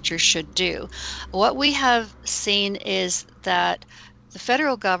researchers should do. What we have seen is that the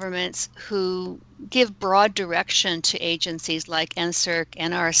federal governments who give broad direction to agencies like NSERC,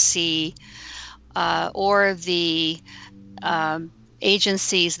 NRC, or the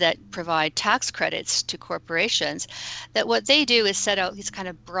agencies that provide tax credits to corporations, that what they do is set out these kind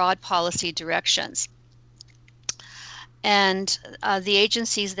of broad policy directions. And the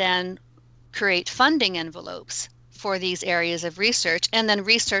agencies then create funding envelopes for these areas of research, and then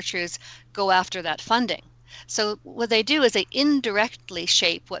researchers go after that funding. So what they do is they indirectly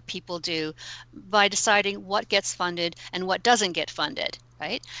shape what people do by deciding what gets funded and what doesn't get funded,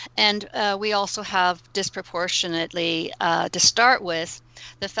 right? And we also have disproportionately, to start with,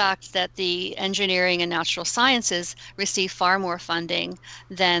 the fact that the engineering and natural sciences receive far more funding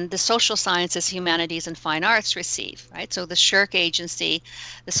than the social sciences, humanities, and fine arts receive, right? So the SSHRC agency,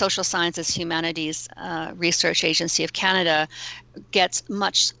 the Social Sciences Humanities Research Agency of Canada, gets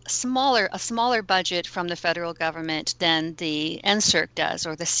a smaller budget from the federal government than the NSERC does,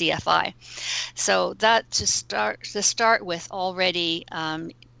 or the CFI. So that to start with already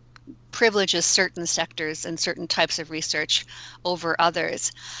privileges certain sectors and certain types of research over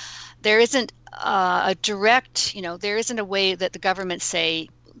others. There isn't a direct, there isn't a way that the government say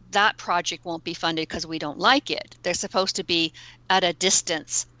that project won't be funded because we don't like it. They're supposed to be at a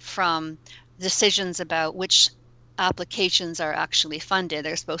distance from decisions about which applications are actually funded.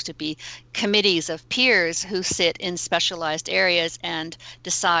 There's supposed to be committees of peers who sit in specialized areas and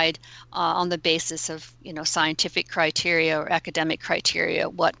decide on the basis of scientific criteria or academic criteria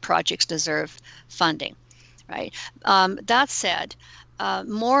what projects deserve funding, right? That said,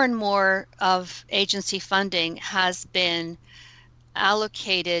 more and more of agency funding has been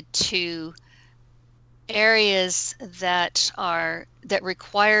allocated to areas that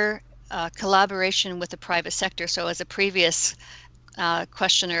require collaboration with the private sector. So as a previous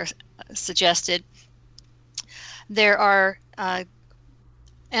questioner suggested, there are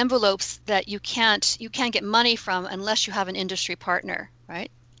envelopes that you can't get money from unless you have an industry partner, right?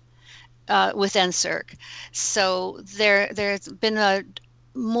 With NSERC. So there's been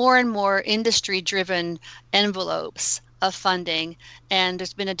more and more industry-driven envelopes of funding, and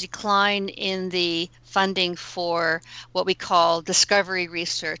there's been a decline in the funding for what we call discovery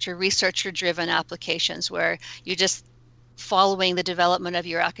research or researcher-driven applications, where you just following the development of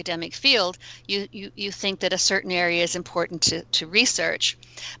your academic field, you think that a certain area is important to research,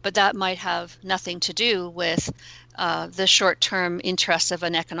 but that might have nothing to do with the short-term interests of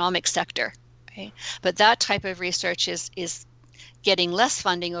an economic sector. Okay? But that type of research is getting less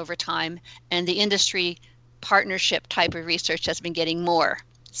funding over time, and the industry partnership type of research has been getting more.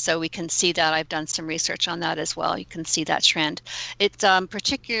 So we can see that. I've done some research on that as well. You can see that trend. It's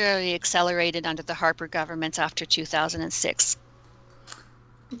particularly accelerated under the Harper governments after 2006.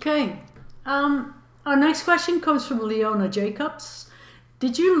 Okay. Our next question comes from Leona Jacobs.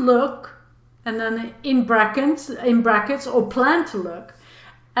 Did you look, and then in brackets, or plan to look,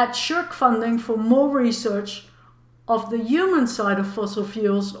 at SSHRC funding for more research of the human side of fossil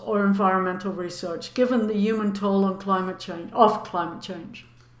fuels or environmental research, given the human toll on climate change?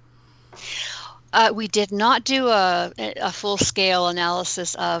 We did not do a full-scale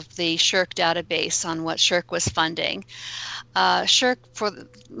analysis of the SSHRC database on what SSHRC was funding. SSHRC, for the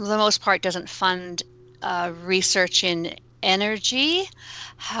most part, doesn't fund research in energy.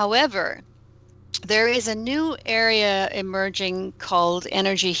 However, there is a new area emerging called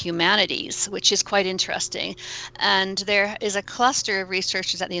energy humanities, which is quite interesting. And there is a cluster of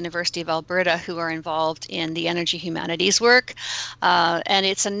researchers at the University of Alberta who are involved in the energy humanities work. And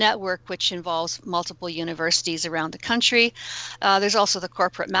it's a network which involves multiple universities around the country. There's also the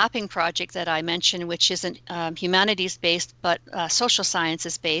corporate mapping project that I mentioned, which isn't humanities-based, but social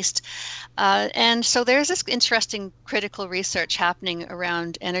sciences-based. And so there's this interesting critical research happening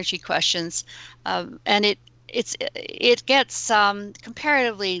around energy questions. And it gets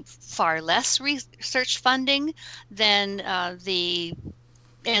comparatively far less research funding than the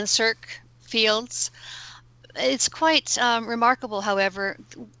NSERC fields. It's quite remarkable, however,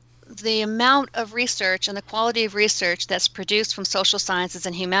 the amount of research and the quality of research that's produced from social sciences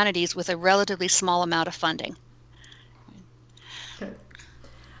and humanities with a relatively small amount of funding. Okay.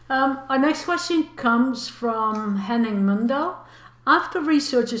 Our next question comes from Henning Mundal. After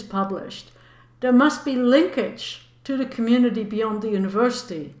research is published, there must be linkage to the community beyond the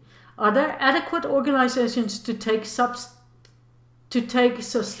university. Are there adequate organizations to take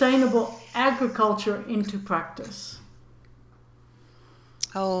sustainable agriculture into practice?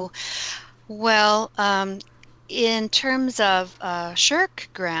 Oh, well, in terms of SSHRC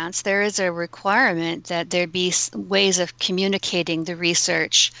grants, there is a requirement that there be ways of communicating the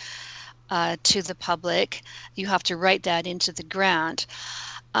research to the public. You have to write that into the grant.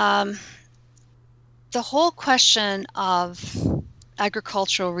 The whole question of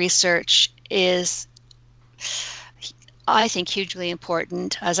agricultural research is, I think, hugely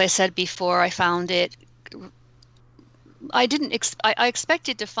important. As I said before, I found it. I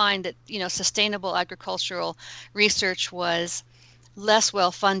expected to find that sustainable agricultural research was less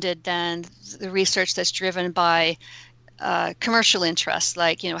well funded than the research that's driven by commercial interests,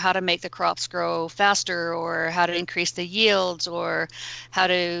 like how to make the crops grow faster, or how to increase the yields, or how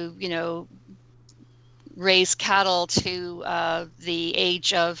to raise cattle to the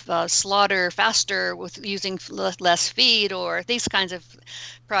age of slaughter faster with using less feed, or these kinds of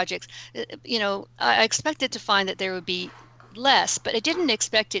projects. I expected to find that there would be less, but I didn't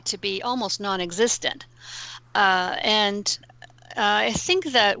expect it to be almost non-existent. And I think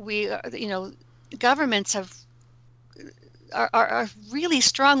that governments are really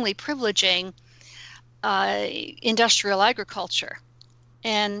strongly privileging industrial agriculture,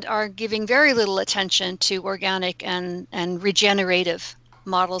 and are giving very little attention to organic and regenerative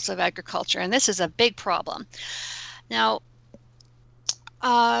models of agriculture. And this is a big problem. Now,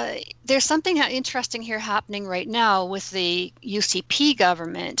 there's something interesting here happening right now with the UCP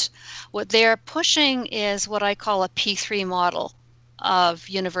government. What they're pushing is what I call a P3 model of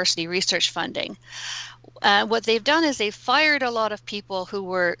university research funding. What they've done is they've fired a lot of people who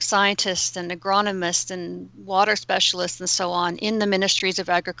were scientists and agronomists and water specialists and so on in the ministries of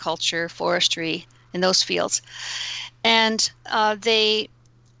agriculture, forestry, in those fields. And they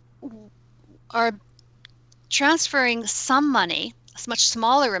are transferring some money, much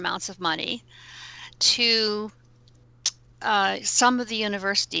smaller amounts of money, to some of the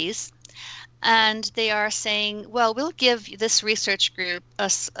universities. And they are saying, well, we'll give this research group a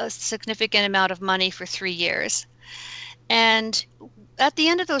significant amount of money for 3 years. And at the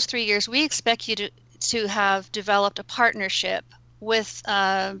end of those 3 years, we expect you to have developed a partnership with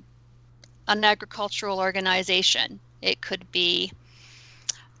an agricultural organization. It could be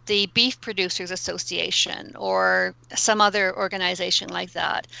the Beef Producers Association or some other organization like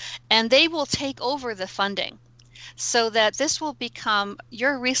that. And they will take over the funding, so that this will become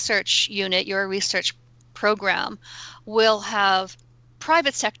your research unit, your research program will have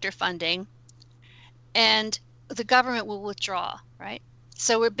private sector funding, and the government will withdraw, right?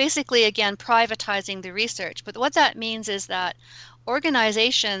 So we're basically, again, privatizing the research. But what that means is that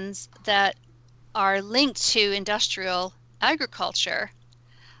organizations that are linked to industrial agriculture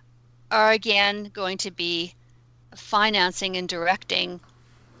are, again, going to be financing and directing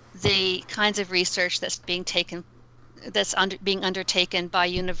the kinds of research that's being undertaken by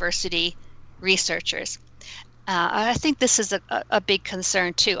university researchers. I think this is a big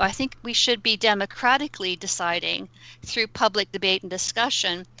concern too. I think we should be democratically deciding through public debate and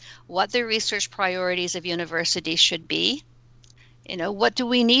discussion what the research priorities of universities should be. What do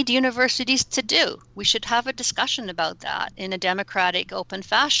we need universities to do? We should have a discussion about that in a democratic, open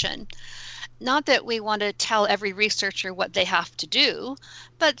fashion. Not that we want to tell every researcher what they have to do,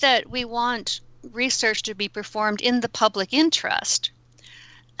 but that we want research to be performed in the public interest.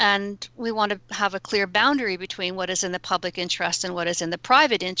 And we want to have a clear boundary between what is in the public interest and what is in the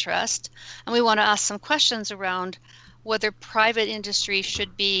private interest. And we want to ask some questions around whether private industry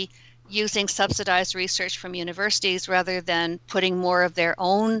should be using subsidized research from universities rather than putting more of their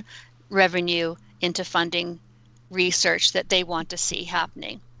own revenue into funding research that they want to see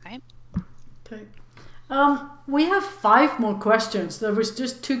happening, right? Okay. We have 5 more questions. There was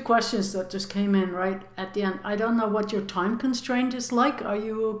just 2 questions that just came in right at the end. I don't know what your time constraint is like. Are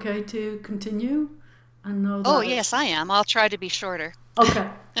you okay to continue? I know that. Oh, yes, I am. I'll try to be shorter. Okay.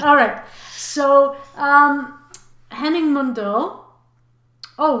 All right. So, Henning Mundell.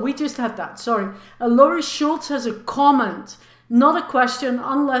 Oh, we just had that. Sorry. Laurie Schultz has a comment, not a question,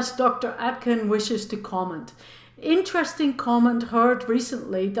 unless Dr. Adkin wishes to comment. Interesting comment heard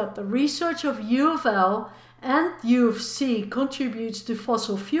recently that the research of U of L and U of C contributes to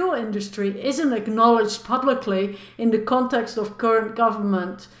fossil fuel industry isn't acknowledged publicly in the context of current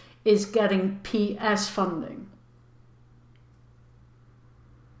government is getting PS funding.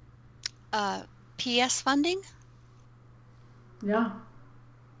 PS funding? Yeah.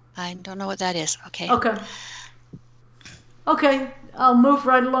 I don't know what that is. Okay. Okay, I'll move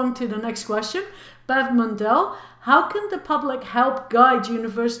right along to the next question. Bev Mundell, how can the public help guide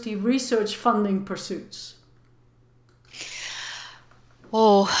university research funding pursuits?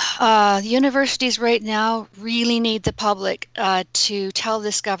 The universities right now really need the public to tell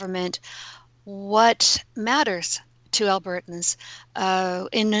this government what matters to Albertans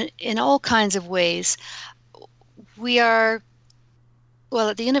in all kinds of ways. We are, well,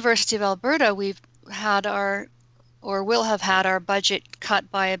 at the University of Alberta, we've had will have had our budget cut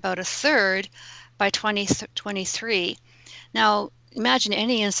by about a third by 2023. Now, imagine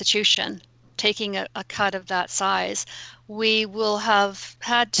any institution taking a cut of that size. We will have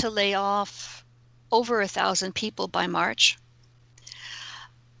had to lay off over 1,000 people by March.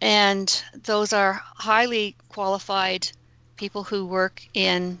 And those are highly qualified people who work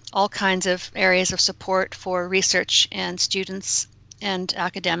in all kinds of areas of support for research and students and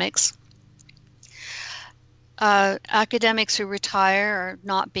academics. Academics who retire are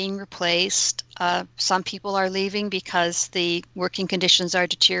not being replaced. Some people are leaving because the working conditions are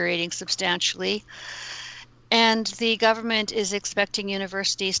deteriorating substantially. And the government is expecting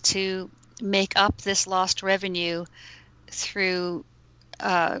universities to make up this lost revenue through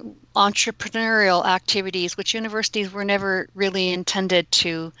entrepreneurial activities, which universities were never really intended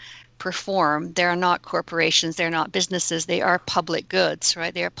to perform. They're not corporations, they're not businesses, they are public goods,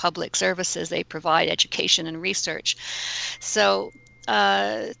 right? They are public services, they provide education and research. So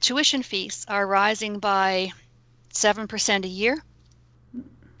tuition fees are rising by 7% a year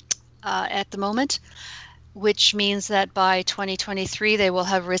at the moment, which means that by 2023 they will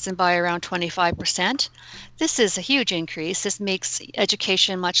have risen by around 25%. This is a huge increase. This makes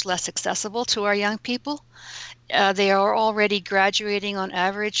education much less accessible to our young people. They are already graduating on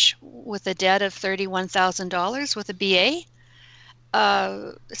average with a debt of $31,000 with a BA.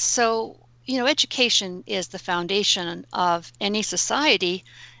 So, education is the foundation of any society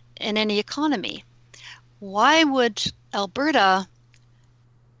and any economy. Why would Alberta,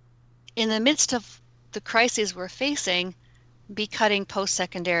 in the midst of the crises we're facing, be cutting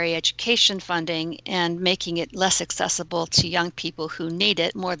post-secondary education funding and making it less accessible to young people who need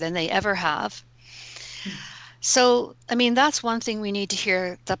it more than they ever have? So, that's one thing we need to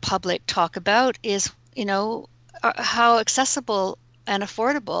hear the public talk about is, how accessible and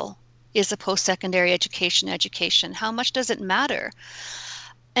affordable is a post-secondary education? How much does it matter?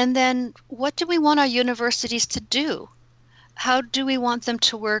 And then what do we want our universities to do? How do we want them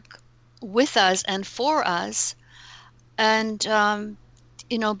to work with us and for us and,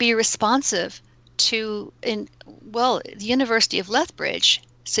 be responsive to, the University of Lethbridge,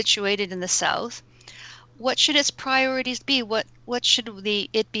 situated in the south. What should its priorities be? What should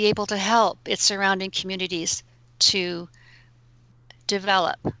it be able to help its surrounding communities to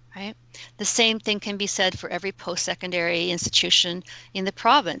develop, right? The same thing can be said for every post-secondary institution in the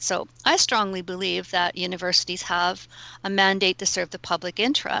province. So I strongly believe that universities have a mandate to serve the public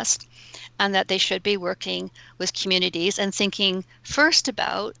interest and that they should be working with communities and thinking first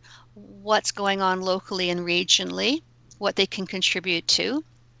about what's going on locally and regionally, what they can contribute to,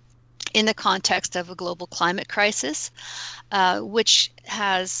 in the context of a global climate crisis, which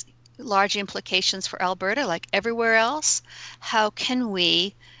has large implications for Alberta, like everywhere else. How can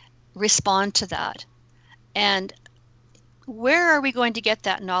we respond to that? And where are we going to get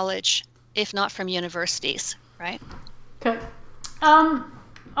that knowledge, if not from universities, right? Okay.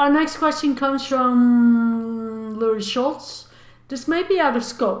 Our next question comes from Louis Schultz. This may be out of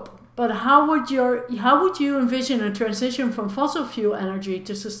scope, but how would you envision a transition from fossil fuel energy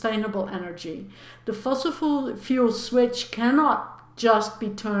to sustainable energy? The fossil fuel switch cannot just be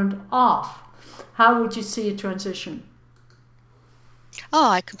turned off. How would you see a transition? Oh,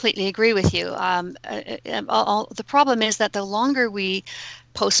 I completely agree with you. The problem is that the longer we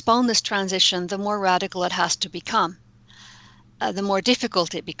postpone this transition, the more radical it has to become, the more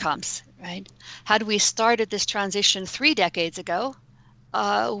difficult it becomes, right? Had we started this transition 3 decades ago,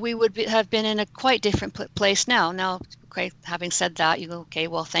 we would have been in a quite different place now. Now, okay, having said that, you go, okay,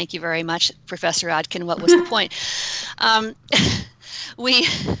 well, thank you very much, Professor Adkin. What was the point? We,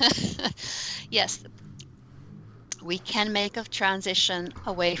 yes, we can make a transition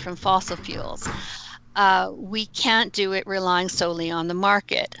away from fossil fuels. We can't do it relying solely on the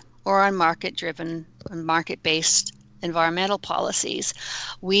market or on market-driven, market-based environmental policies.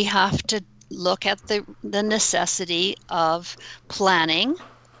 We have to look at the necessity of planning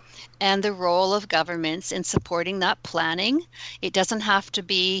and the role of governments in supporting that planning. It doesn't have to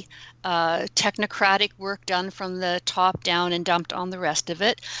be technocratic work done from the top down and dumped on the rest of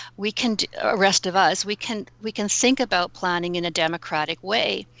it. We can, rest of us, we can think about planning in a democratic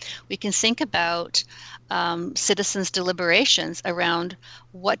way. We can think about citizens' deliberations around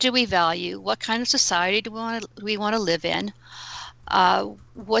what do we value, what kind of society do we want to live in,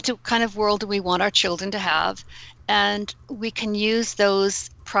 what kind of world do we want our children to have, and we can use those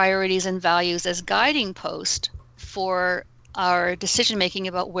priorities and values as guiding post for our decision making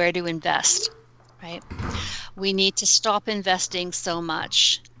about where to invest, right? We need to stop investing so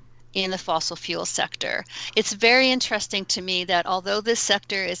much in the fossil fuel sector. It's very interesting to me that although this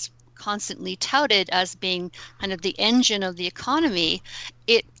sector is constantly touted as being kind of the engine of the economy,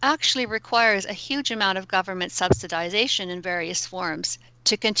 it actually requires a huge amount of government subsidization in various forms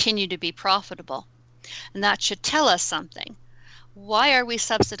to continue to be profitable. And that should tell us something. Why are we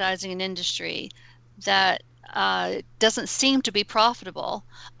subsidizing an industry that doesn't seem to be profitable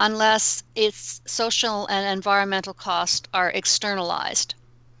unless its social and environmental costs are externalized,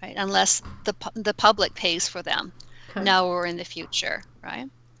 right? Unless the public pays for them now or in the future, right?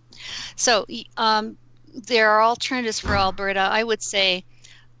 So there are alternatives for Alberta. I would say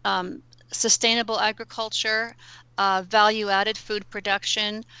sustainable agriculture, value-added food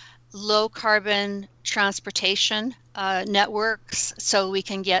production, low-carbon transportation networks, so we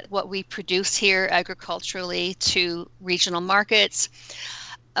can get what we produce here agriculturally to regional markets.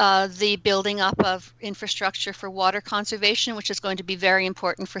 The building up of infrastructure for water conservation, which is going to be very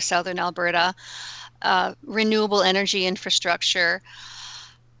important for southern Alberta, renewable energy infrastructure,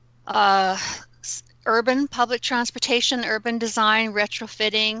 urban public transportation, urban design,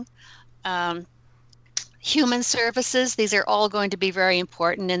 retrofitting, human services. These are all going to be very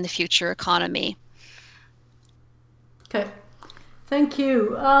important in the future economy. Okay, thank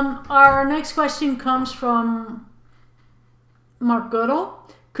you. Our next question comes from Mark Goodall.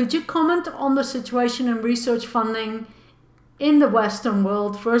 Could you comment on the situation in research funding in the Western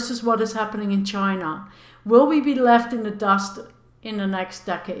world versus what is happening in China? Will we be left in the dust in the next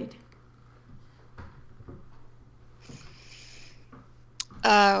decade?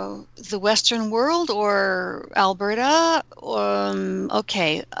 The Western world or Alberta?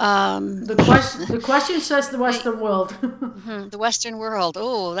 Okay. The question says the Western world. The Western world.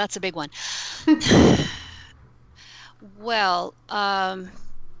 Oh, that's a big one. Well,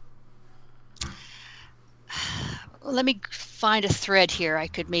 let me find a thread here I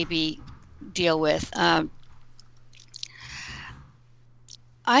could maybe deal with.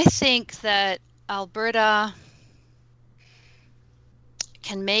 I think that Alberta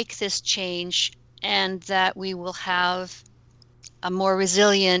can make this change and that we will have a more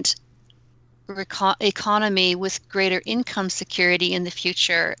resilient economy with greater income security in the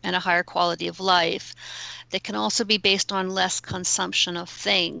future and a higher quality of life that can also be based on less consumption of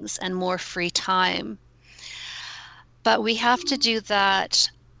things and more free time. But we have to do that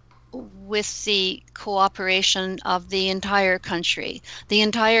with the cooperation of the entire country. The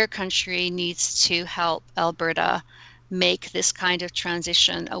entire country needs to help Alberta make this kind of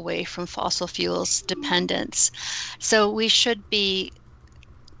transition away from fossil fuels dependence. So we should be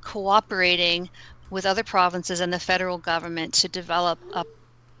cooperating with other provinces and the federal government to develop a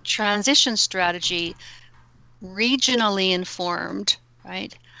transition strategy regionally informed,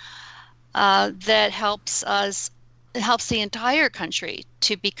 right? That helps the entire country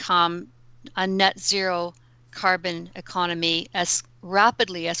to become a net zero carbon economy as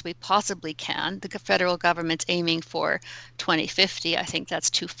rapidly as we possibly can. The federal government's aiming for 2050. I think that's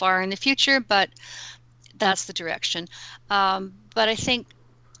too far in the future, but that's the direction. But I think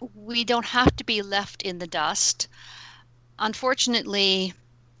we don't have to be left in the dust. Unfortunately,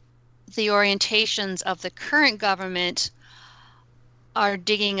 the orientations of the current government are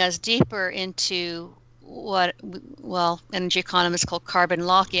digging us deeper into what, well, energy economists call carbon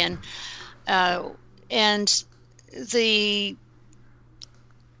lock-in. And the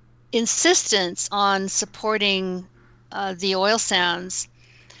insistence on supporting the oil sands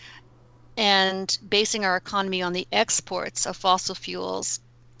and basing our economy on the exports of fossil fuels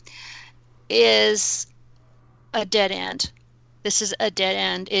is a dead end. This is a dead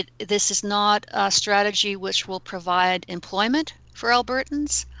end. This is not a strategy which will provide employment for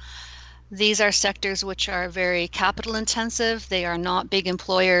Albertans. These are sectors which are very capital intensive. They are not big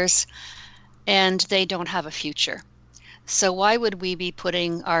employers, and they don't have a future. So why would we be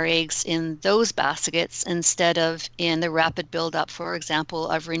putting our eggs in those baskets instead of in the rapid buildup, for example,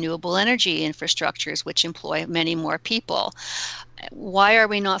 of renewable energy infrastructures, which employ many more people? Why are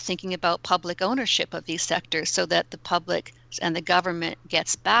we not thinking about public ownership of these sectors so that the public and the government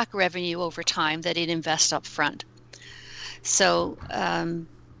gets back revenue over time that it invests up front? So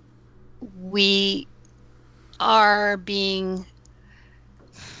we are being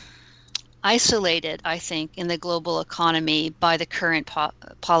isolated, I think, in the global economy by the current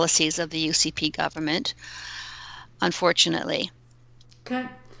policies of the UCP government, unfortunately. Okay.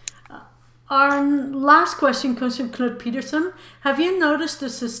 Our last question comes from Knut Peterson. Have you noticed a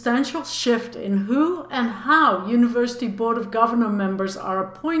substantial shift in who and how University Board of Governor members are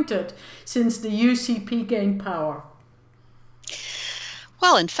appointed since the UCP gained power?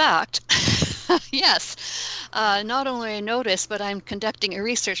 Well, in fact, yes. Not only I noticed, but I'm conducting a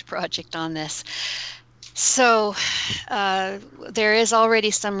research project on this. So there is already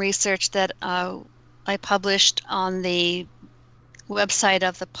some research that I published on the website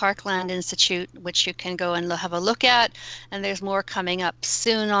of the Parkland Institute, which you can go and have a look at, and there's more coming up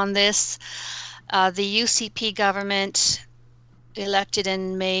soon on this. The UCP government, elected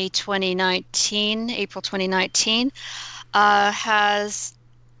in April 2019, has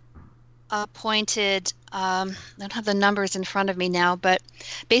appointed, I don't have the numbers in front of me now, but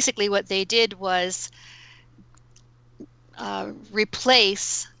basically what they did was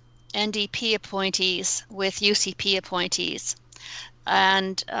replace NDP appointees with UCP appointees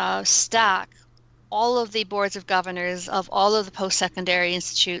and stack all of the boards of governors of all of the post-secondary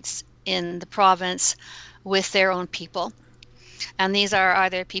institutes in the province with their own people. And these are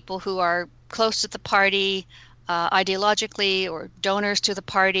either people who are close to the party, ideologically, or donors to the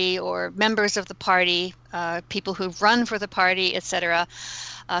party, or members of the party, people who've run for the party, etc.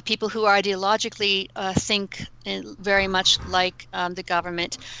 People who ideologically think very much like the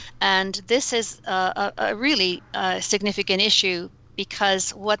government. And this is a really significant issue,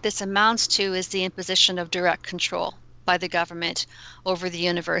 because what this amounts to is the imposition of direct control by the government over the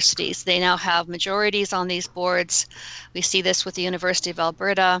universities. They now have majorities on these boards. We see this with the University of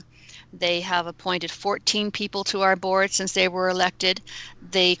Alberta. They have appointed 14 people to our board since they were elected.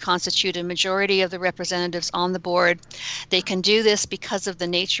 They constitute a majority of the representatives on the board. They can do this because of the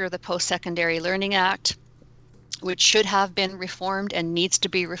nature of the Post-Secondary Learning Act, which should have been reformed and needs to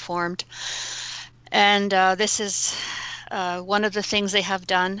be reformed. And this is one of the things they have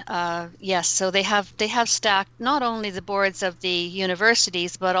done. Yes, so they have stacked not only the boards of the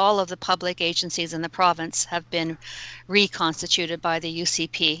universities, but all of the public agencies in the province have been reconstituted by the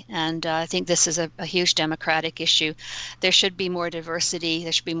UCP. And I think this is a huge democratic issue. There should be more diversity,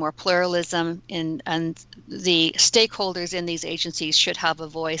 there should be more pluralism, and the stakeholders in these agencies should have a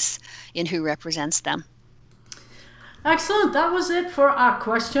voice in who represents them. Excellent. That was it for our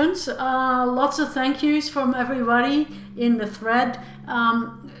questions. Lots of thank yous from everybody in the thread.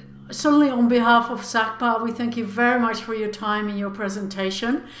 Certainly on behalf of SACPA, we thank you very much for your time and your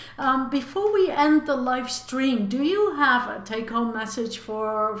presentation. Before we end the live stream, do you have a take-home message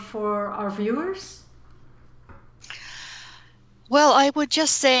for our viewers? Well, I would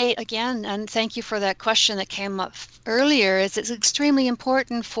just say again, and thank you for that question that came up earlier, is it's extremely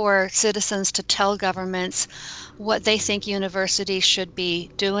important for citizens to tell governments what they think universities should be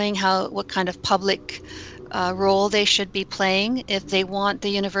doing, what kind of public role they should be playing. If they want the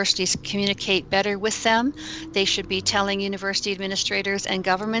universities to communicate better with them, they should be telling university administrators and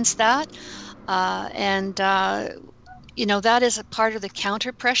governments that. That is a part of the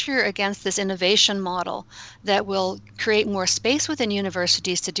counter pressure against this innovation model that will create more space within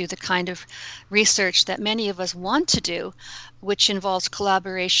universities to do the kind of research that many of us want to do, which involves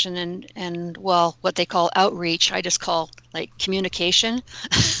collaboration and what they call outreach. I just call like communication,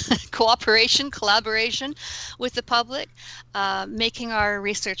 cooperation, collaboration with the public, making our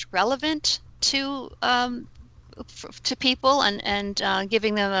research relevant to people and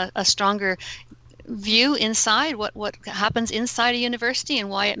giving them a stronger view inside what happens inside a university and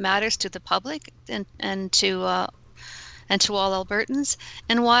why it matters to the public and to all Albertans,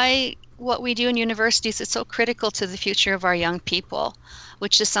 and why what we do in universities is so critical to the future of our young people,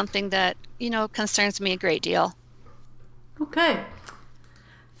 which is something that concerns me a great deal. Okay.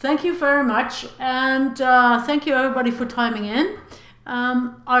 Thank you very much, and thank you everybody for timing in.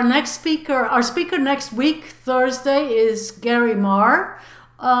 Our speaker next week, Thursday, is Gary Marr,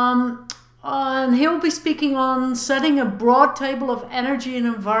 and he'll be speaking on setting a broad table of energy and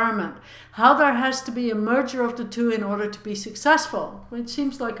environment, how there has to be a merger of the two in order to be successful, which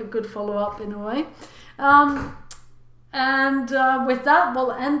seems like a good follow-up in a way. With that,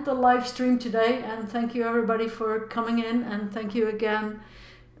 we'll end the live stream today, and thank you everybody for coming in, and thank you again,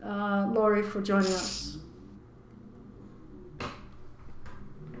 Laurie, for joining us.